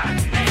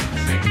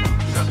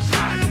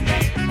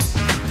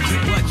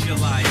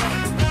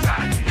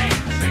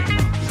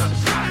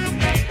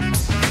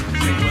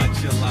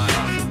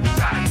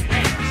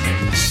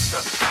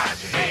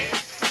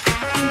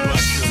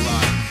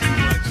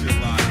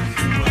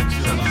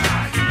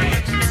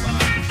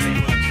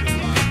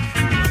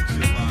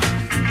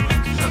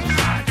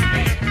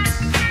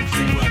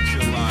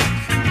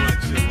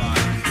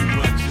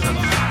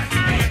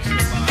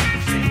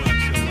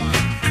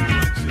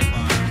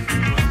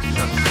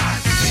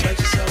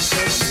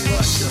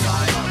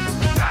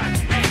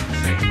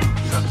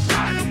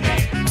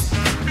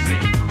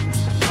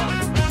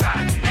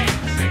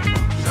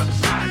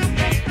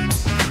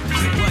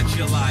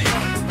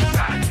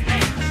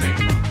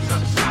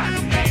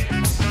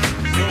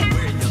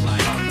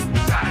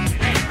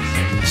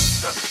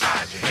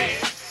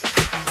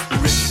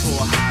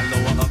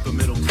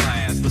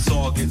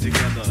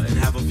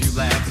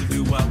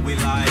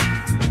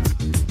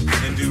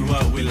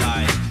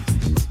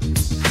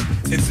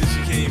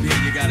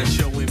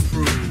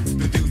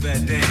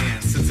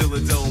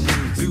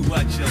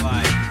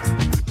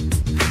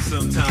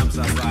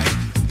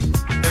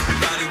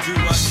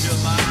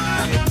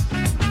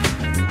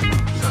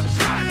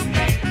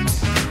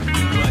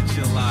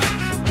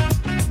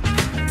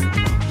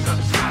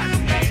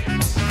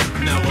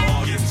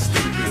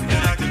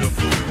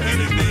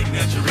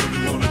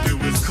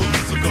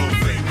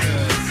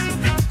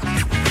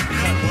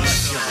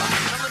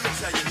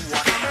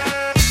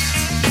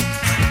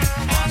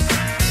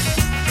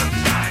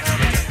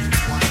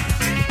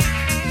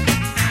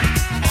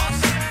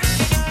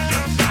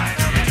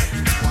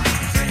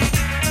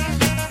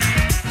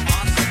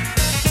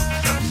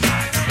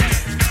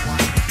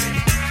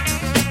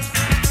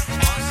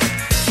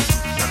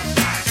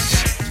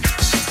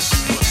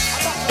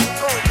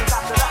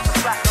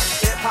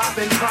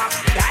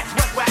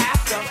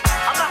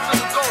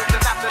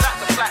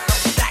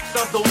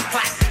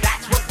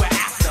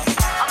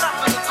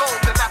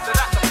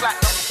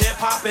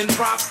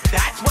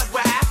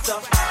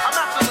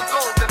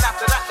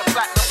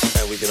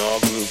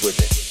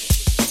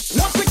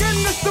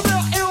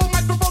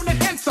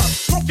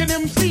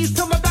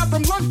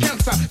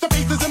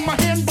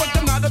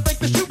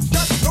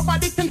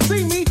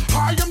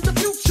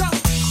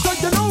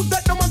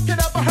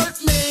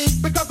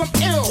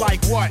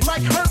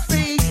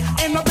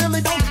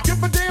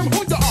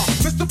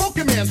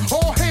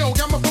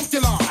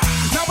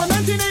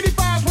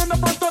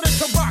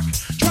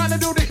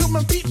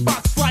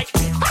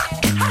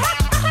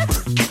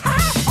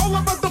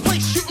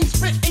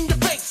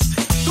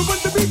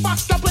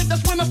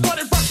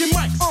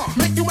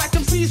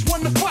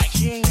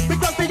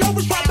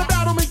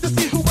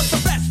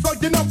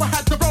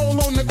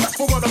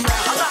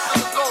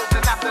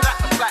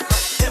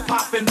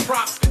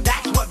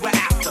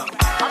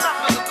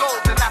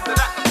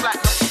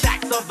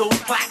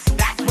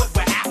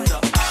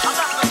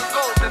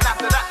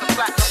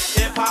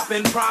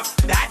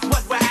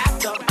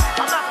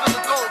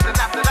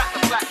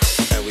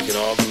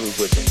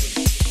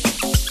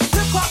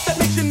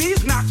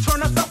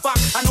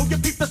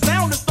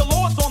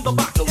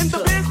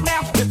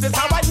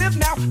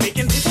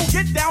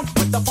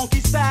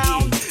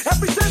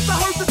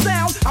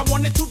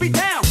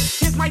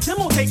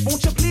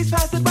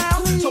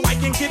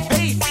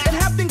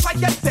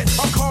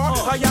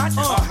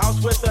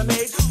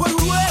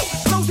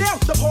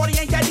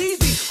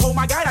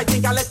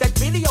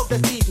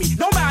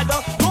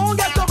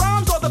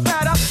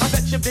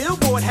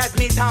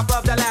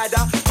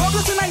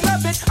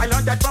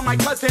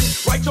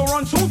 Write your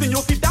own tunes and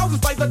you'll see thousands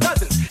by the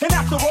dozens. And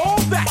after all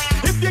that,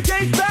 if you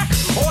gave back,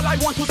 all I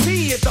want to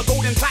see is the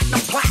golden platinum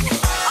plaque. I'm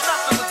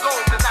not gonna go.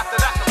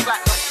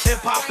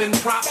 and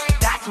props,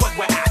 that's what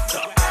we're after.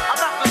 I'm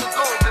after the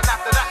gold, and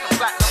after that the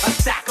platinum. A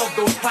stack of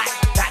those plaques,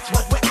 that's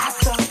what we're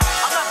after.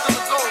 I'm after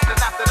the gold, and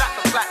after that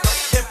the platinum.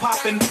 Hip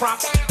hop and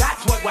props,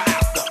 that's what we're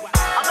after.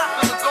 I'm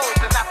after the gold,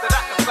 and after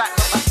that the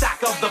platinum. A stack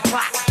of the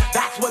plaques,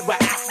 that's what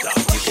we're after.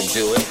 You can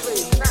do it.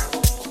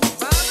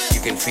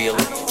 You can feel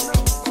it.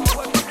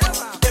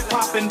 Hip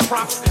hop and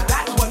props,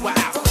 that's what we're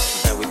after.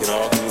 And we can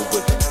all move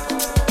with it.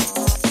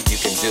 You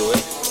can do it.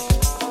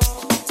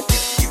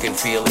 You can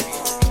feel it.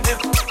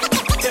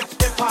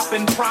 Hip hop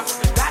and props,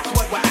 that's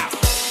what we're after.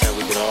 And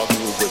we can all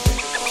move with it.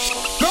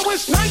 No,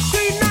 it's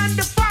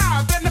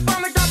 1995, and I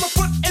finally got my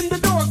foot in the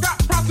door. Got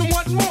props and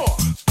want more.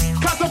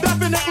 Cause I'm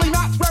definitely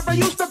not where I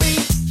used to be,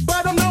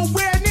 but I'm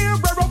nowhere near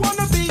where I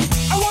wanna be.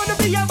 I wanna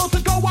be able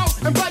to go out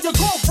and buy a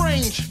golf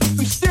range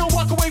and still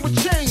walk away with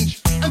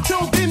change.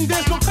 Until then,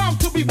 there's no time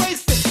to be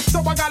wasted,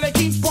 so I gotta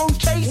keep on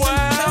chasing.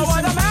 Well,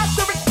 what I'm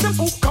after is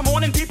simple. Come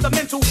on and peep the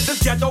mental. This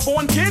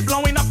ghetto-born kid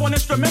blowing up on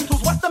instrumentals.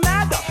 What's the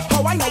matter?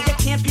 Oh, I know you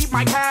can't peep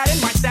my pattern.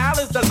 My style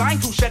is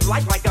designed to shed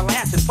light like a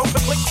lantern. Poke a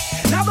click.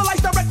 Now the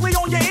light's directly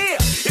on your ear.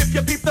 If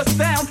you peep the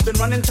sound, then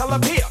run and tell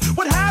up here.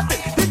 What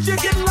happened? Did you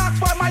get locked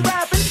by my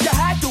rapping? You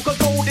had to, cause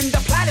gold in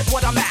the plat is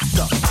what I'm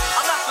after.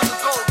 I'm after the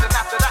gold, and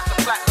after that the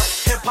platinum.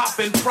 Hip hop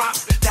and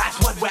props, that's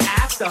what we're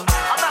after.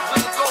 I'm after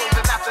the gold,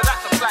 and after that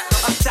the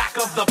platinum. A stack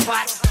of the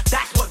plaques,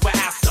 that's what we're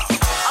after.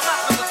 I'm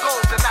after the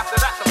gold, and after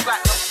that the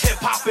platinum. Hip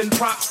hop and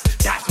props,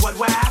 that's what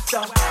we're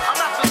after. I'm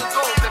after the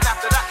gold, and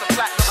after that the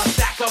platinum. A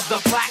stack of the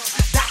plaques,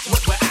 that's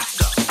what we're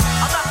after.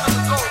 I'm after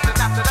the gold, and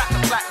after that the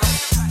platinum.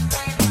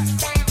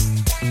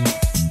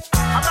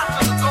 I'm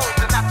after the gold,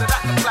 and after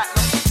that the platinum.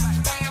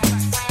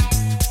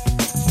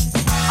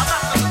 I'm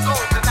after the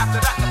gold, and after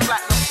that the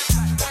platinum.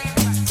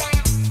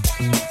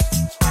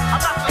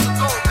 I'm after the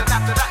gold, and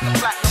after that the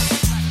platinum.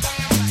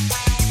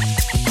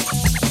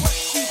 What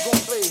you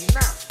gonna play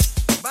now?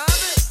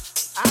 Bobby,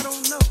 I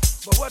don't know,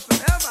 but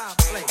whatever I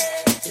play,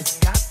 it's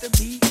got to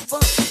be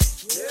fun.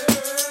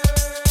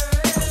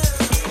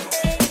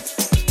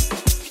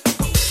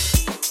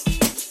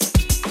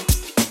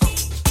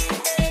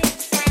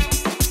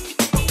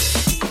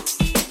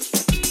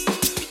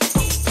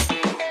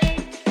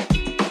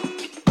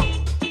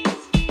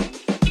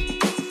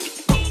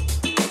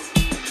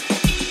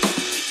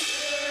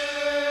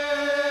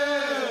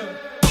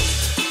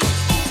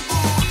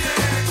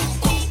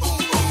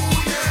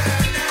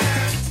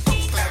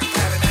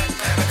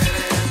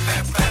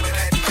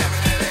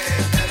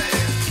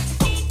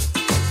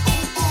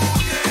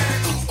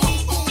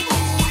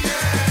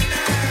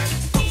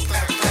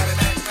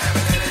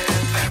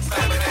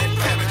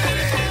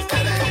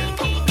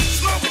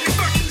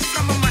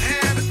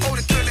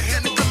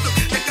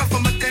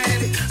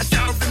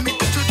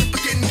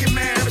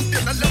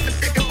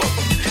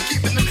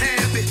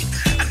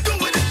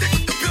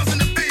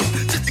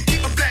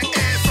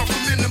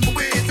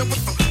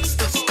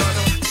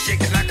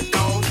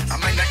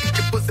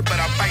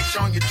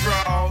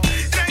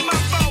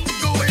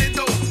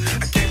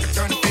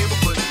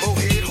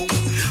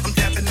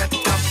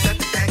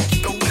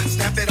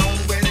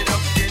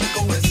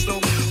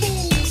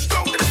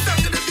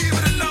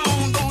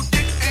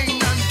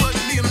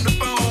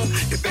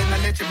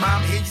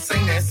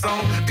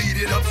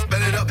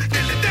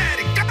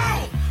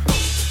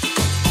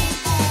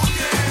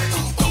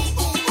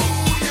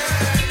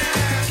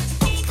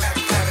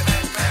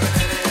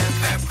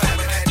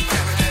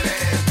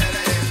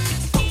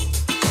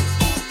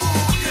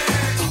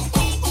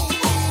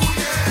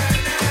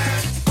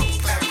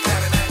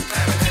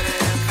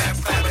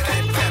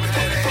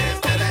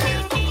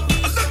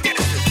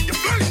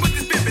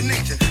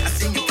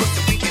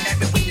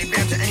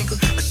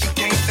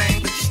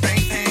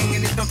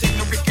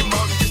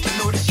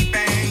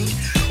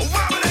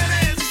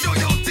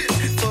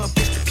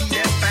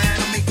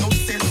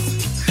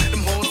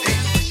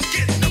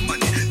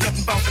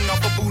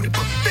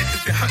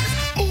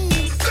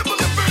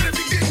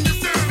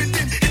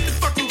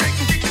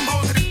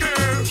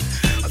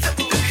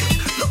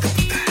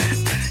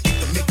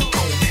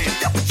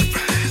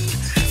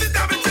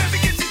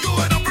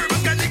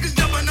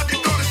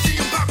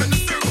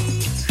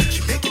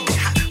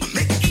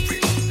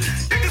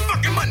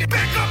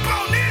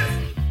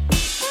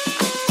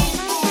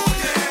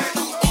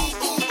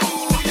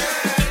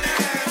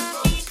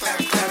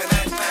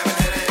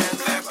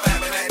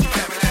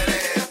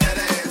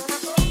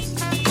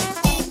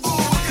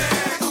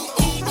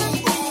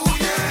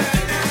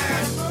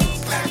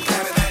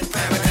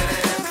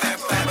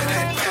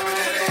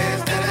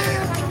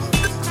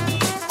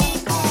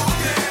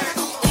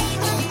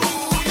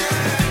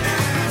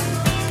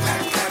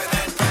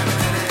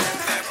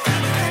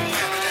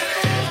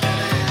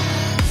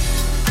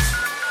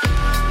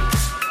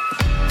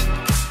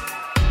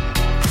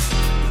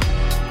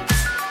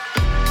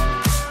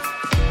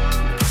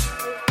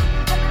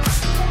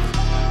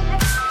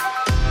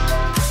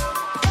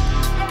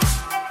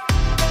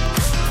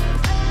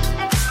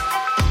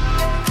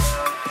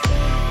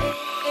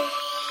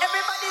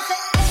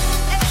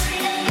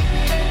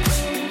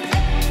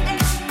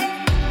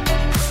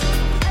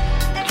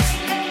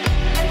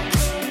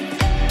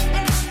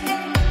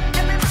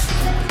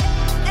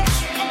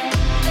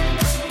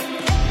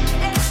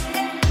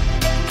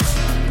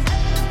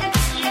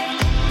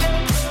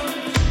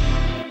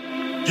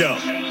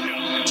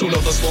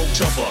 won't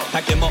jumper.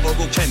 Packing my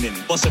oral cannon.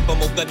 Busting from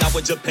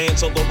Okinawa, Japan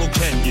to Laurel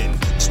Canyon.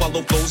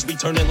 Swallow flows be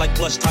turning like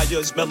plush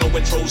tires. Mellow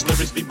intros,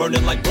 lyrics be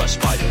burning like brush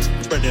fires.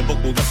 Spreading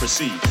vocal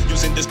leprosy.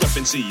 Using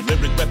discrepancy.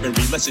 Lyric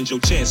weaponry lessens your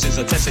chances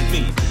of testing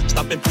me.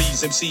 Stopping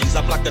please MCs.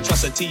 I block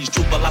atrocities.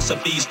 True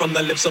philosophies from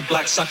the lips of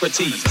black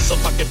Socrates. Some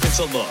pocket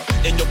penciler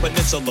in your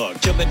peninsula.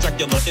 Killing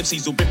Dracula.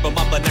 MCs who rip from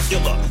my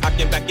vernacular. I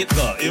can back it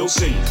the ill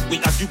scene. We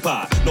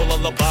occupy. No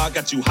lullaby.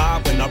 Got you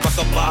high when I rock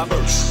a fly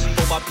verse.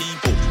 For my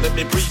people, let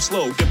me breathe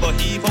slow. Give a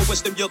heave, ho, and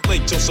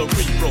stimulate your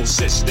cerebral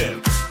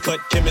system. Cut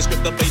chemist,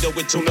 grip the beta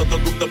with tuna, the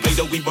root, the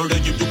beta. We murder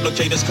you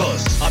duplicators,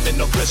 cause I'm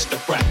an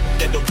aristocrat,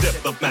 ghetto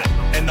diplomat,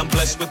 and I'm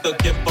blessed with the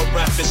gift of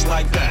rap. It's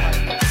like that.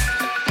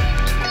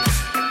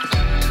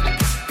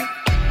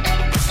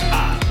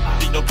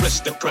 I'm the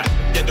aristocrat,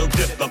 ghetto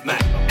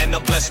diplomat, and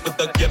I'm blessed with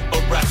the gift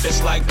of rap.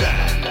 It's like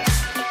that.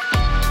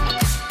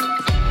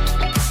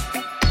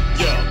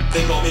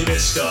 They call me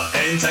Mr.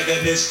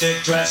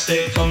 Antagonistic,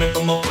 drastic, coming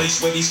from a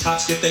place where these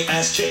cops get their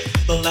ass kicked.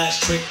 The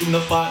last trick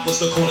unified was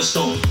the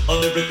cornerstone. A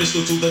lyric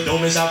pistol to the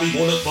dome is how we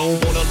wanna flow,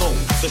 born alone.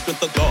 The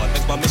strength of God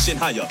makes my mission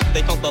higher.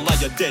 They count the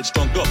liar dead,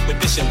 strung up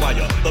with fishing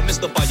wire. The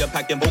mystifier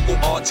packing vocal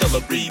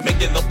artillery,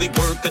 making lovely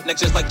word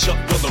connections like Chuck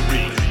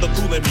Willery. The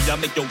cool in me, I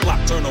make your block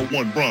turn on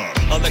one rhyme.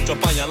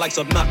 Electrifying like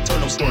some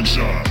nocturnal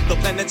sunshine. The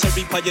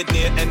planetary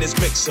pioneer and his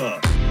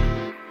mixer.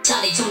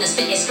 Charlie Tuna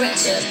spitting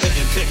scriptures.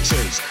 Taking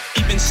pictures.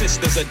 Even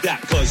sisters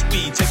adapt, cause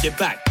we take it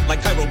back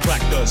like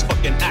chiropractors,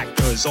 fucking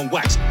actors on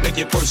wax. Make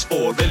it worse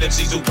for real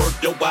MCs who work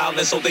your wild,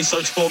 and so they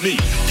search for me.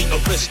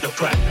 The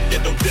aristocrat,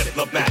 ghetto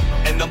diplomat,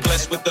 and I'm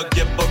blessed with the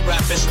gift of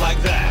rap. It's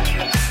like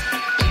that.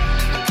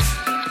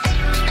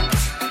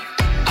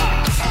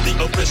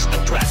 The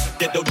aristocrat,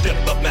 ghetto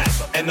diplomat,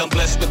 and I'm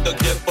blessed with the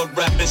gift of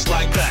rap. It's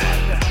like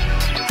that.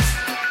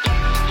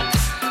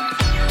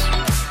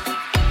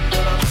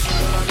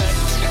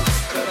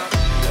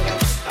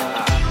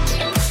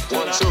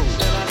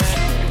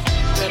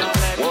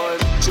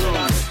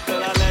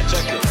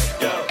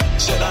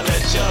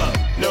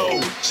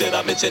 Should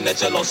I mention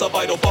that you lost a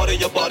vital part of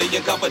your body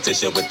in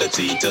competition with the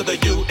T to the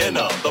U and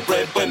the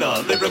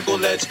breadwinner, lyrical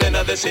lead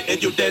spinner that's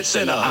hitting you dead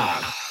center.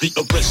 The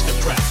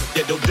aristocrat,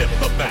 ghetto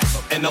diplomat,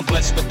 and I'm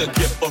blessed with the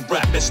gift of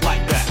rap. It's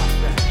like that.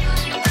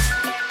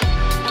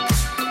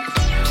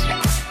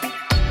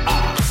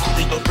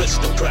 The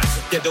aristocrat,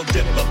 ghetto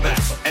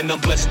diplomat, and I'm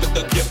blessed with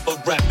the gift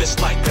of rap. It's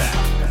like that.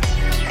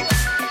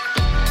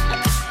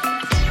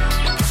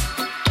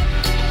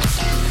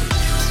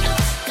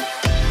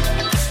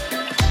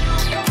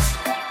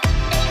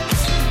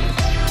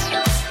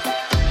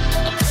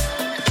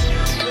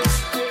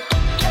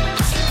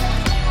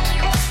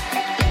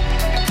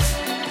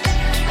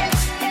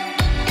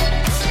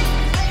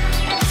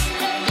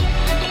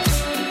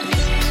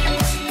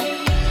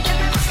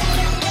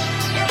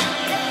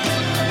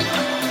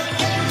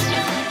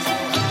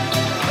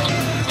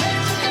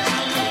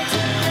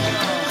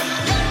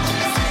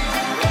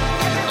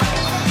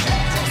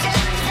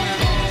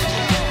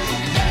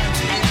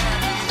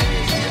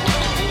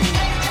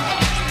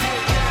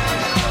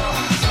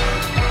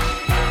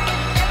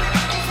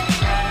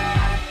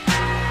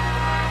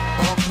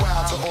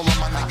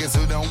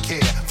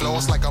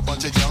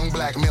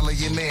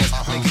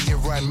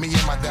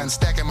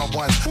 Stacking my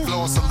ones,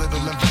 floors a little,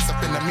 invest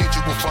up in the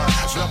mutual fund.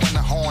 Blowing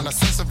the horn, a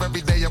sense of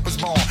every day I was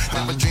born.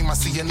 Never dream I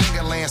see a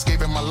nigga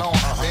landscaping my lawn.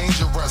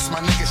 Dangerous,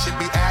 my nigga should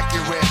be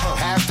accurate.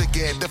 Have to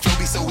get the flow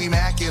be so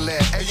immaculate.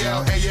 Hey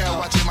yo,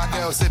 watching my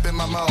dough, sipping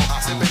my mo.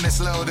 Sipping it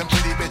slow, them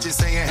pretty bitches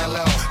saying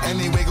hello.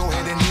 Anyway, go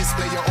ahead and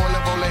display your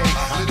olive ole.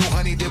 Little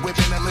honey dip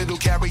whipping a little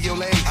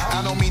cabriolet.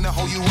 I don't mean to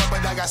hold you up,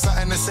 but I got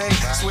something to say.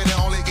 Swear to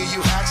only give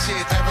you hot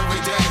shit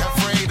every day.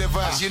 Afraid of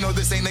us, you know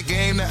this ain't a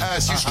game to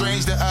us. You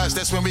strange to us,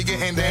 that's when we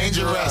getting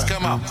dangerous.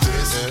 Come on.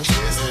 This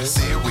is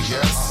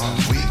serious.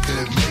 We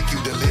could make you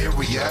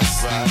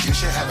delirious. You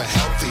should have a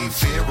healthy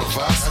fear of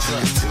us.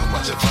 Cause too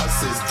much of us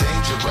is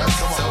dangerous.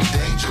 So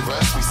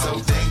dangerous, we so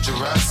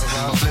dangerous.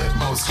 Flip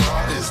mode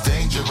squad is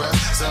dangerous.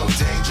 So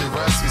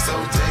dangerous, we so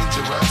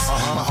dangerous.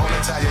 My whole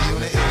entire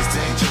unit is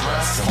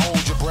dangerous.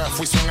 Hold your breath,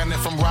 we swinging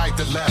it from right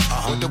to left.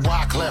 With the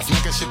rock left,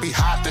 niggas should be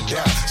hot to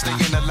death.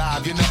 Staying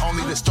alive, you know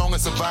only the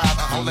strongest survive.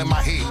 Holding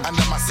my heat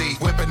under my seat,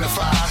 whipping the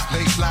fire.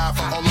 Baseline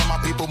for all of my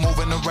people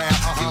moving around.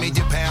 Give me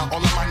your pound,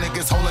 all of my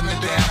niggas holding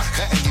it down.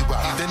 Cutting you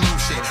up, the new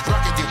shit,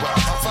 rocking you up,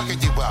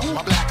 fucking you up.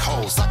 My black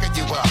hole, sucking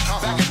you up.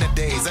 Back in the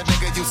days, a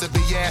nigga used to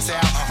be ass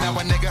out. Now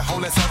a nigga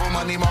holding several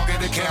money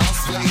market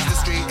accounts. Blaze the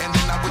street, and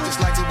then I would just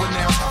like to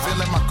announce.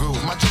 Feeling my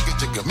groove, my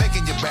jigger,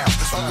 making you bounce.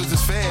 Others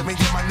is fair, me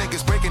and my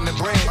niggas breaking the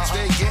bread.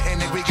 Stay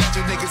getting it, we got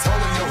you niggas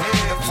holding your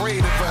head.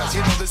 Afraid of us,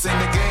 you know this ain't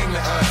a game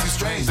to us. You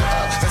strange to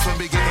us, that's when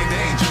we getting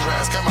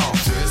dangerous. Come on,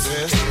 this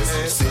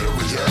is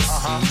serious.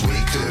 We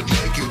could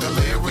make you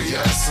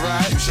delirious.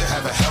 You should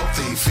have a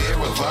healthy fear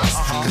of us.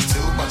 Cause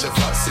too much of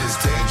us is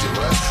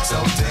dangerous. So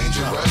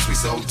dangerous, we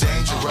so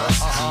dangerous.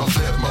 My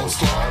flip mode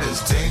squad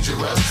is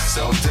dangerous.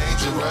 So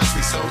dangerous,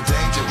 we so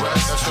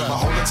dangerous. My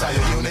whole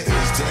entire unit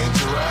is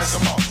dangerous.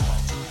 Come on.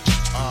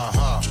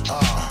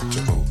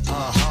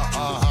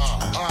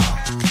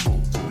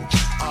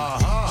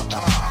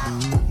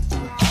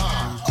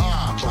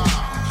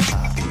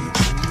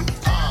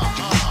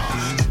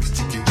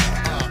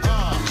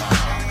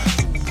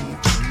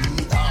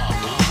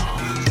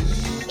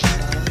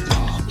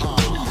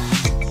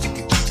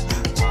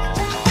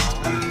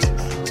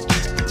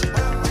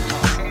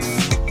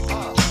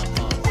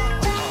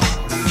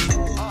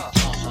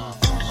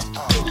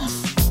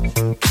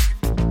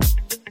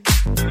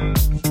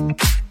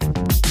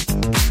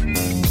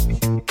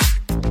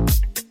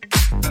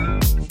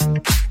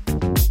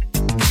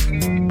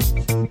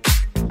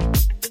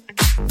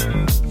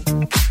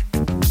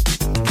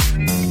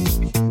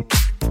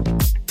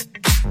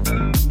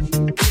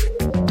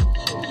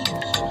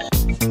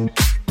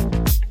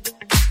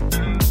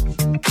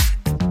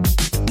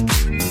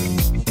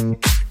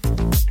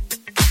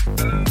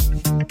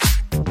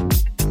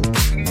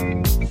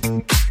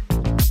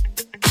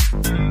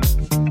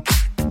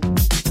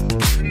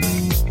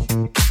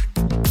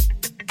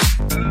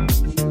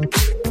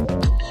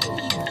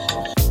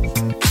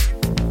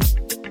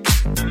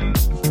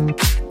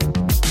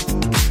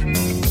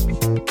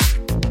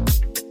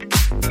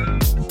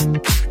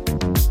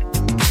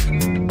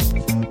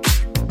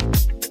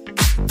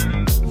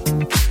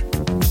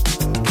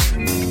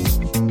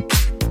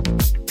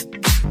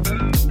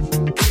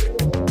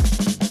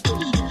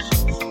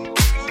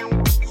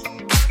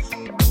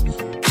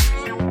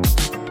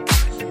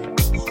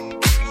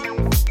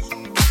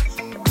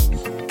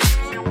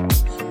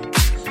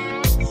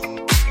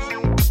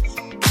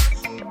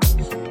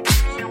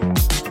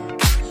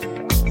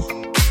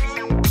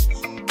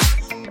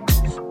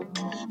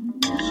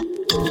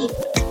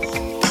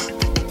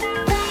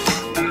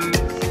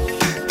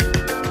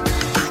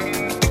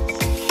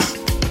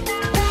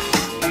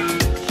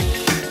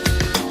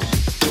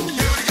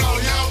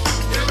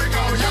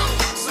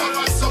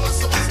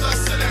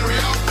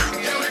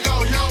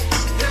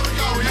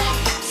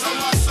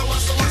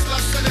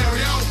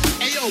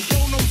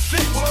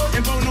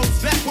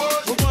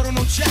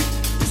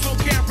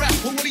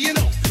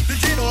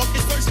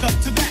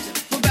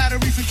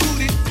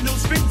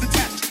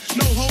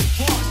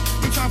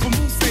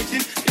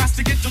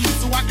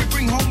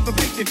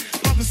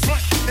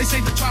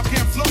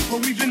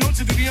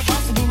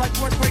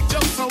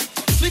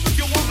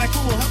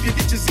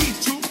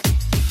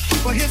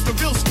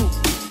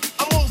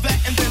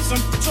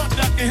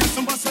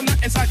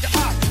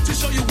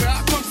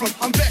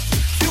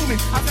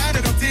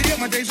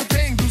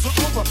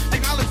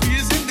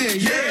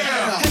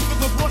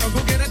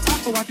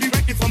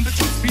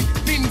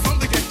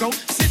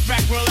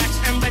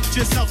 let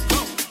yourself go.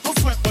 Don't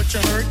sweat what you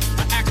heard.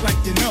 I act like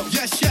you know.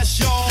 Yes, yes,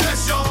 y'all.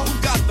 Yes, y'all. We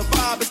got the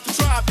vibe. It's the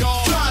tribe,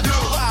 y'all. Tribe,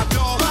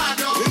 y'all. Tribe,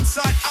 y'all.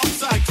 Inside,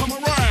 outside, come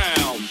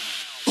around.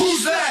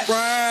 Who's that?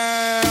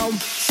 Brown.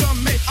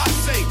 Some may I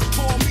say,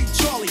 call me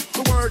Charlie.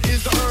 The word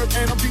is the herb,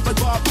 and I'm deep like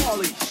Bob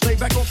Marley. Lay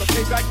back on the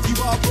payback, you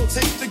all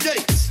rotate the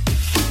gates.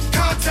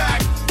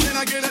 Contact. Can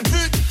I get a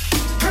hit?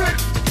 Hit.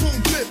 Boom,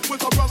 flip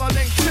with a brother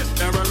named Tip.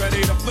 Never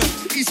ready to flip.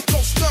 East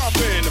Coast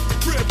stomping,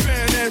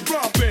 ripping and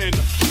romping.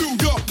 New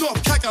York,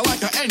 North,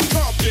 Kakalaka and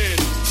Compton.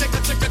 Check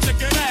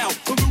it out.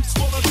 The loops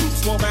for the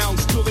troops, more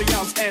bounds to the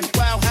ounce. And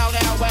wow, how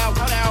now, round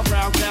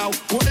now.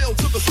 One L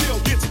to the steel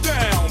gets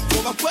down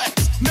for the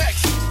flex.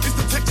 Next is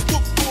the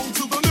textbook roll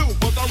to the new,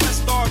 but the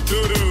rest are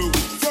doo-doo.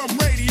 From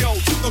radio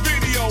to the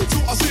video to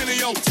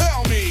Arsenio,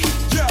 tell me,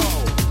 yo,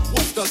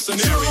 what's the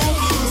scenario?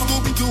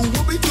 What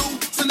we do,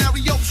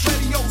 scenarios,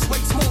 radios,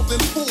 weights more than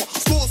 4.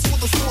 Scores for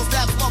the stores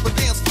that love and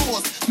dance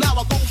floors. Now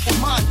I go for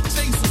mine,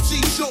 change some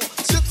G-Shore.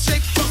 Chip,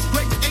 shake, plus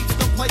break, H,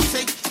 the play,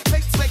 take.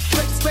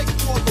 Fake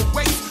for the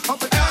waste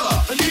of an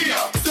Ella,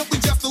 Anita. Simply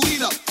just a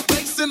leader.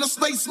 Place in the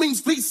space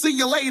means peace, see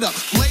you later.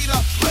 Later,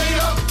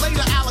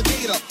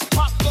 alligator.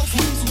 Pop those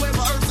moves where the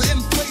earth's an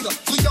inflator.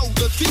 Leo,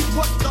 the D,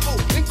 what the O,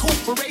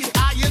 incorporated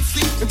INC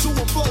into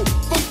a flow.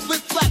 Fuck,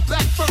 flip, flat,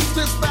 back, first,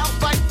 fist, bout,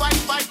 fight,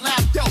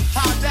 laugh. Yo,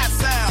 how'd that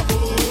sound?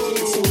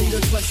 It's a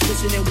leader plus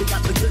vision and we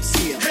got the goods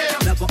here. Yeah.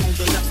 Never on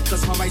the left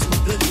cause my right's my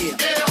good here.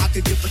 Yeah. I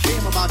could give a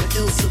damn about an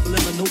ill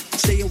subliminal.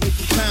 Stay away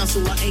from crime so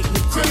I ain't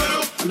no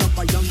criminal. I love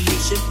my young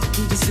nation,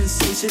 do the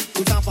sensation.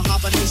 Without for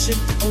hibernation,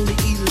 only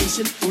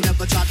elation. Don't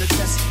ever try to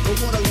test, don't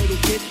want a little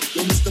kid.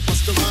 Yo, Mr.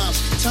 Busta Rhymes,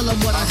 tell him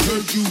what I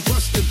heard you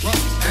bust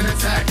and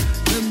attack.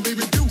 Then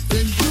baby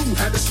then you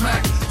had to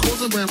smack.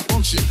 Causing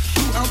rambunctious.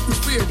 Throughout the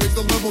sphere, raise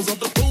the levels of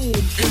the boom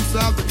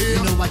inside the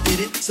air. You know I did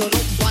it, so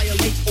don't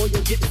violate or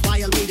you'll get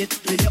violated.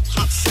 The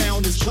hip-hop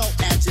sound is well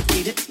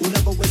agitated. We'll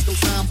never waste no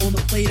time on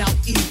the played out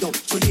ego.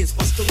 So here's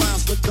Busta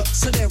Rhymes with the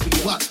scenario.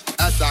 Watch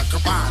as I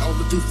combine all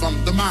the two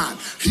from the mind.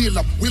 Heal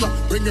up, wheel up,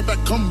 bring it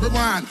back, come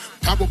rewind.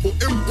 Powerful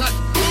impact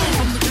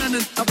from the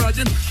cannon. I'm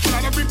bragging,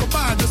 try to reap a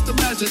mind, just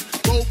imagine.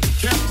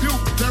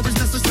 Vocabulary is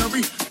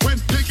necessary when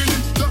digging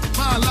into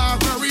my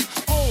library.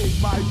 Oh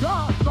my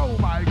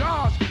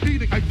gosh,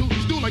 eating I do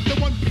like the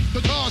one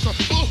the cars are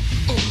all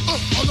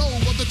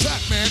over the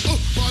track, man.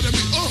 Pardon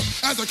me,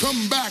 as I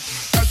come back,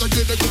 as I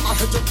get it, I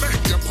had to beg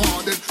your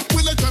pardon.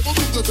 Will I travel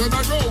with the turn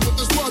I roll with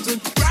the squadron?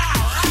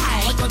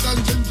 Like a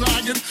dungeon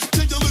dragon,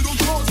 take your little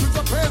toes with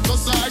your pants are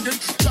sagging.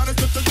 Try to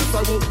get the dip,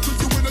 I will put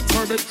you in a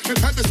turret. And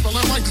have this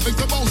spelling right, think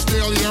the most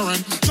stale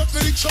urine.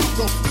 Chocolatey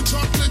choco, the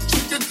chocolate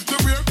chicken, the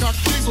rear cock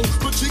diesel,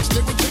 the cheeks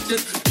they were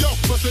ticking. Yo,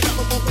 bust it up,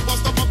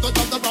 bust up, the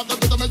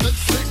rhythm and then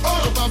sick.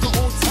 All about the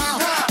old town,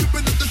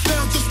 keeping it the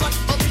sound just like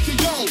a Mickey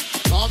Yo.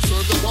 I'm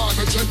sure the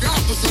water, check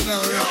out the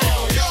scenario.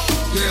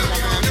 Yeah, my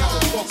man,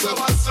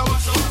 so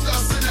what's the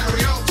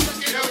scenario? Yo,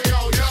 check it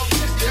out,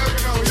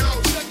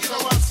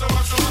 so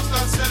what's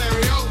the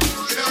scenario?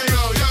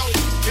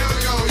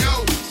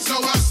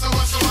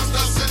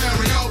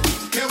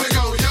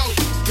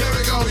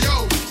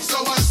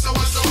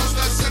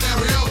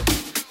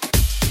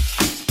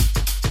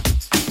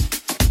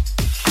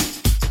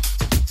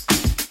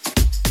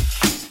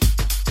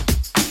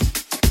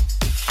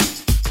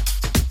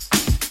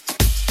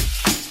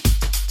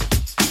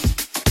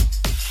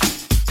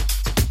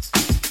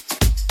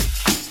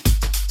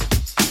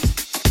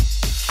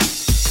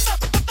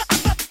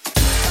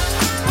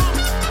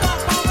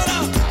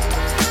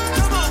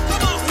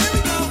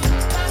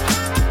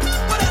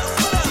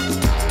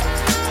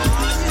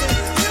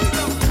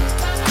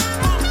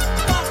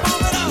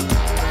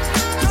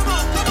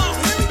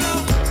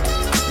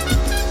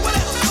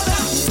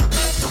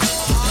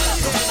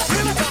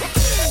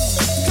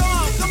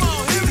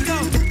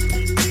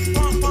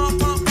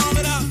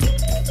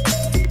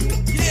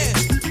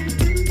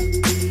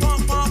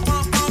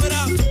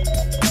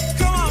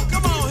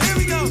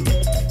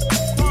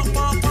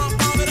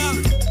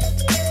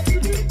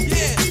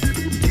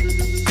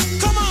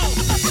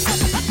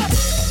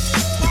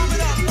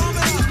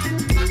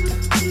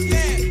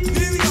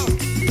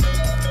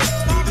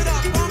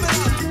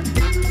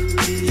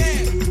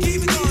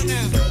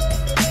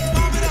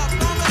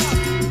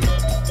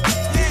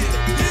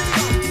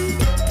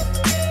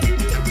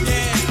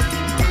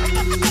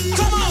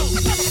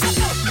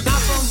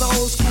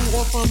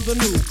 the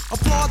new.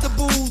 Applaud the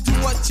boo, do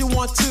what you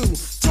want to.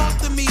 Talk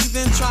to me,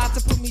 then try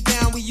to put me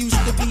down. We used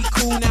to be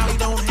cool, now we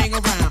don't hang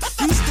around.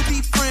 Used to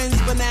be friends,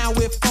 but now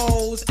we're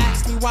foes.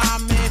 Ask me why,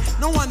 man,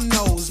 no one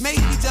knows.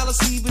 Maybe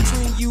jealousy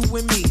between you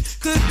and me.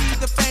 Could be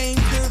the fame,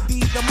 could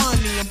be the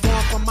money. I'm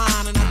born for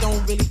mine and I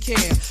don't really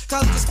care.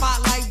 Cause the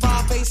spotlight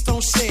bar base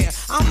don't share.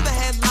 I'm the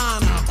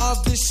headliner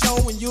of this show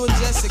and you're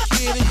just a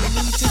kid and you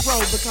need to grow.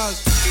 Because,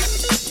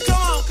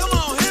 come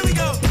on, here we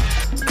go.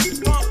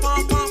 Pump,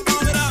 pump, pump,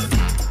 pump it up.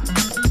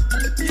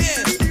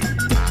 Yeah.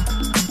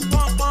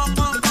 Pump, pump,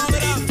 pump, pump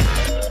it up.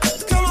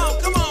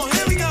 Come on,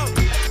 here we go.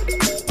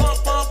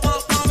 Pump, pump,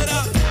 pump, pump it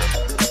up.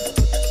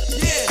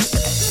 Yeah.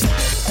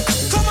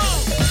 Come on.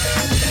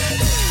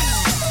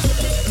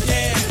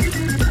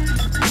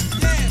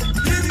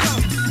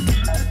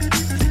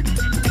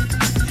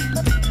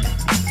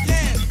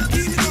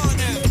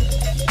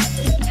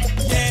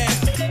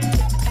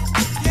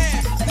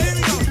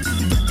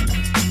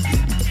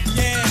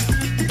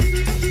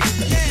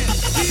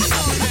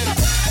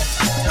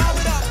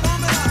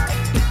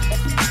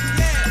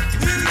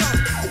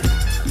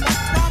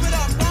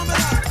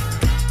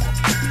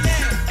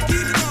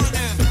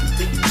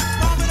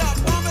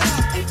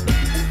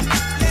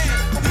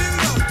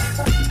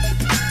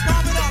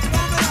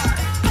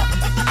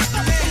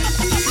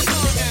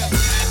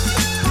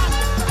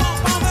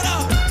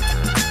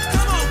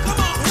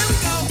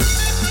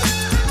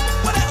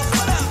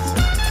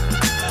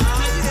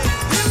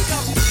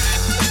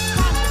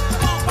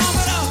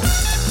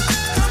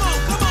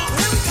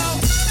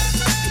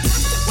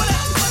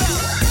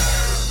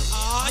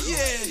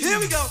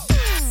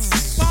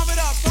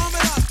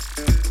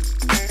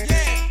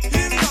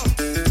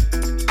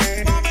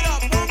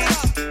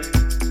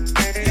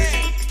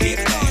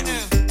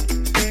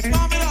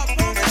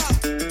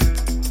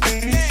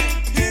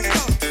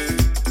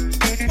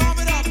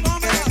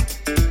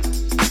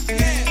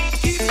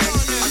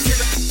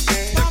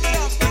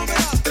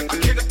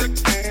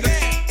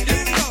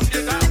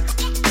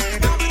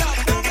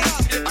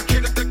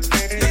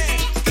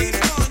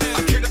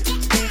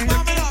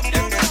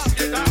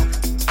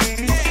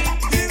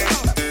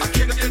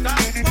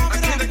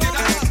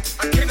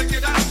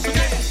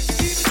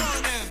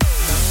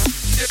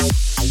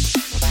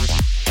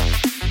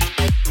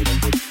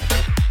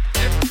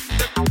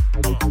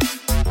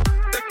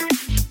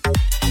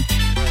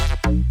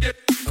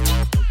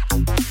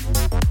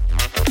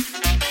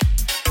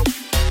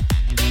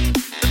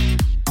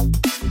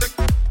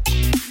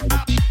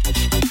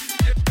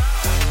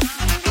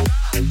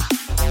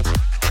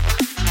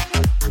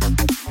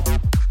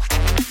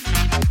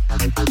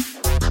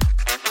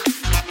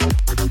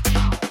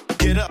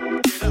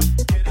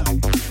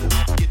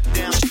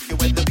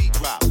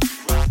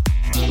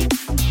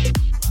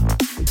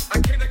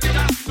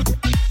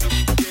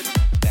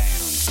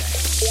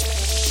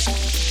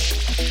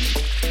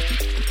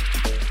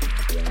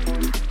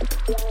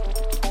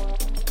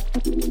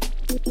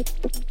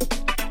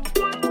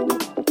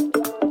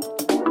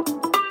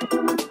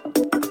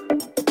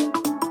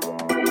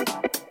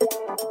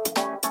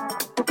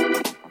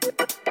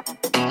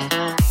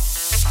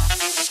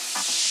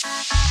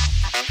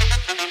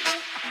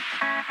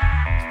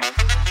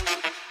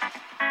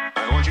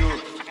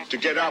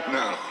 up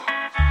now.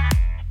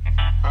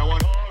 I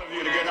want all of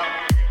you to get up.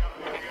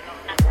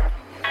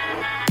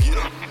 Get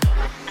up.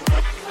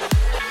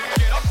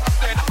 Get up,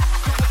 stand up.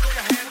 Come on, throw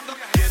your hands up.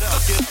 Get up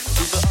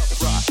to the up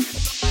rock.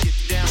 Get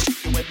down,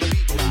 shake it when the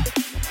beat rock.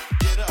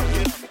 Get up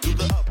to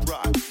the up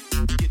rock.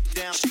 Get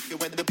down, shake it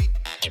when the beat.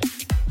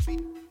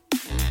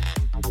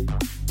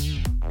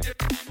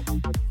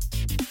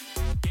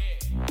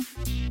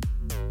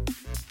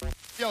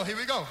 Yo, here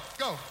we go.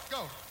 Go.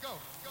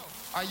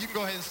 All right, you can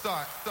go ahead and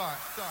start.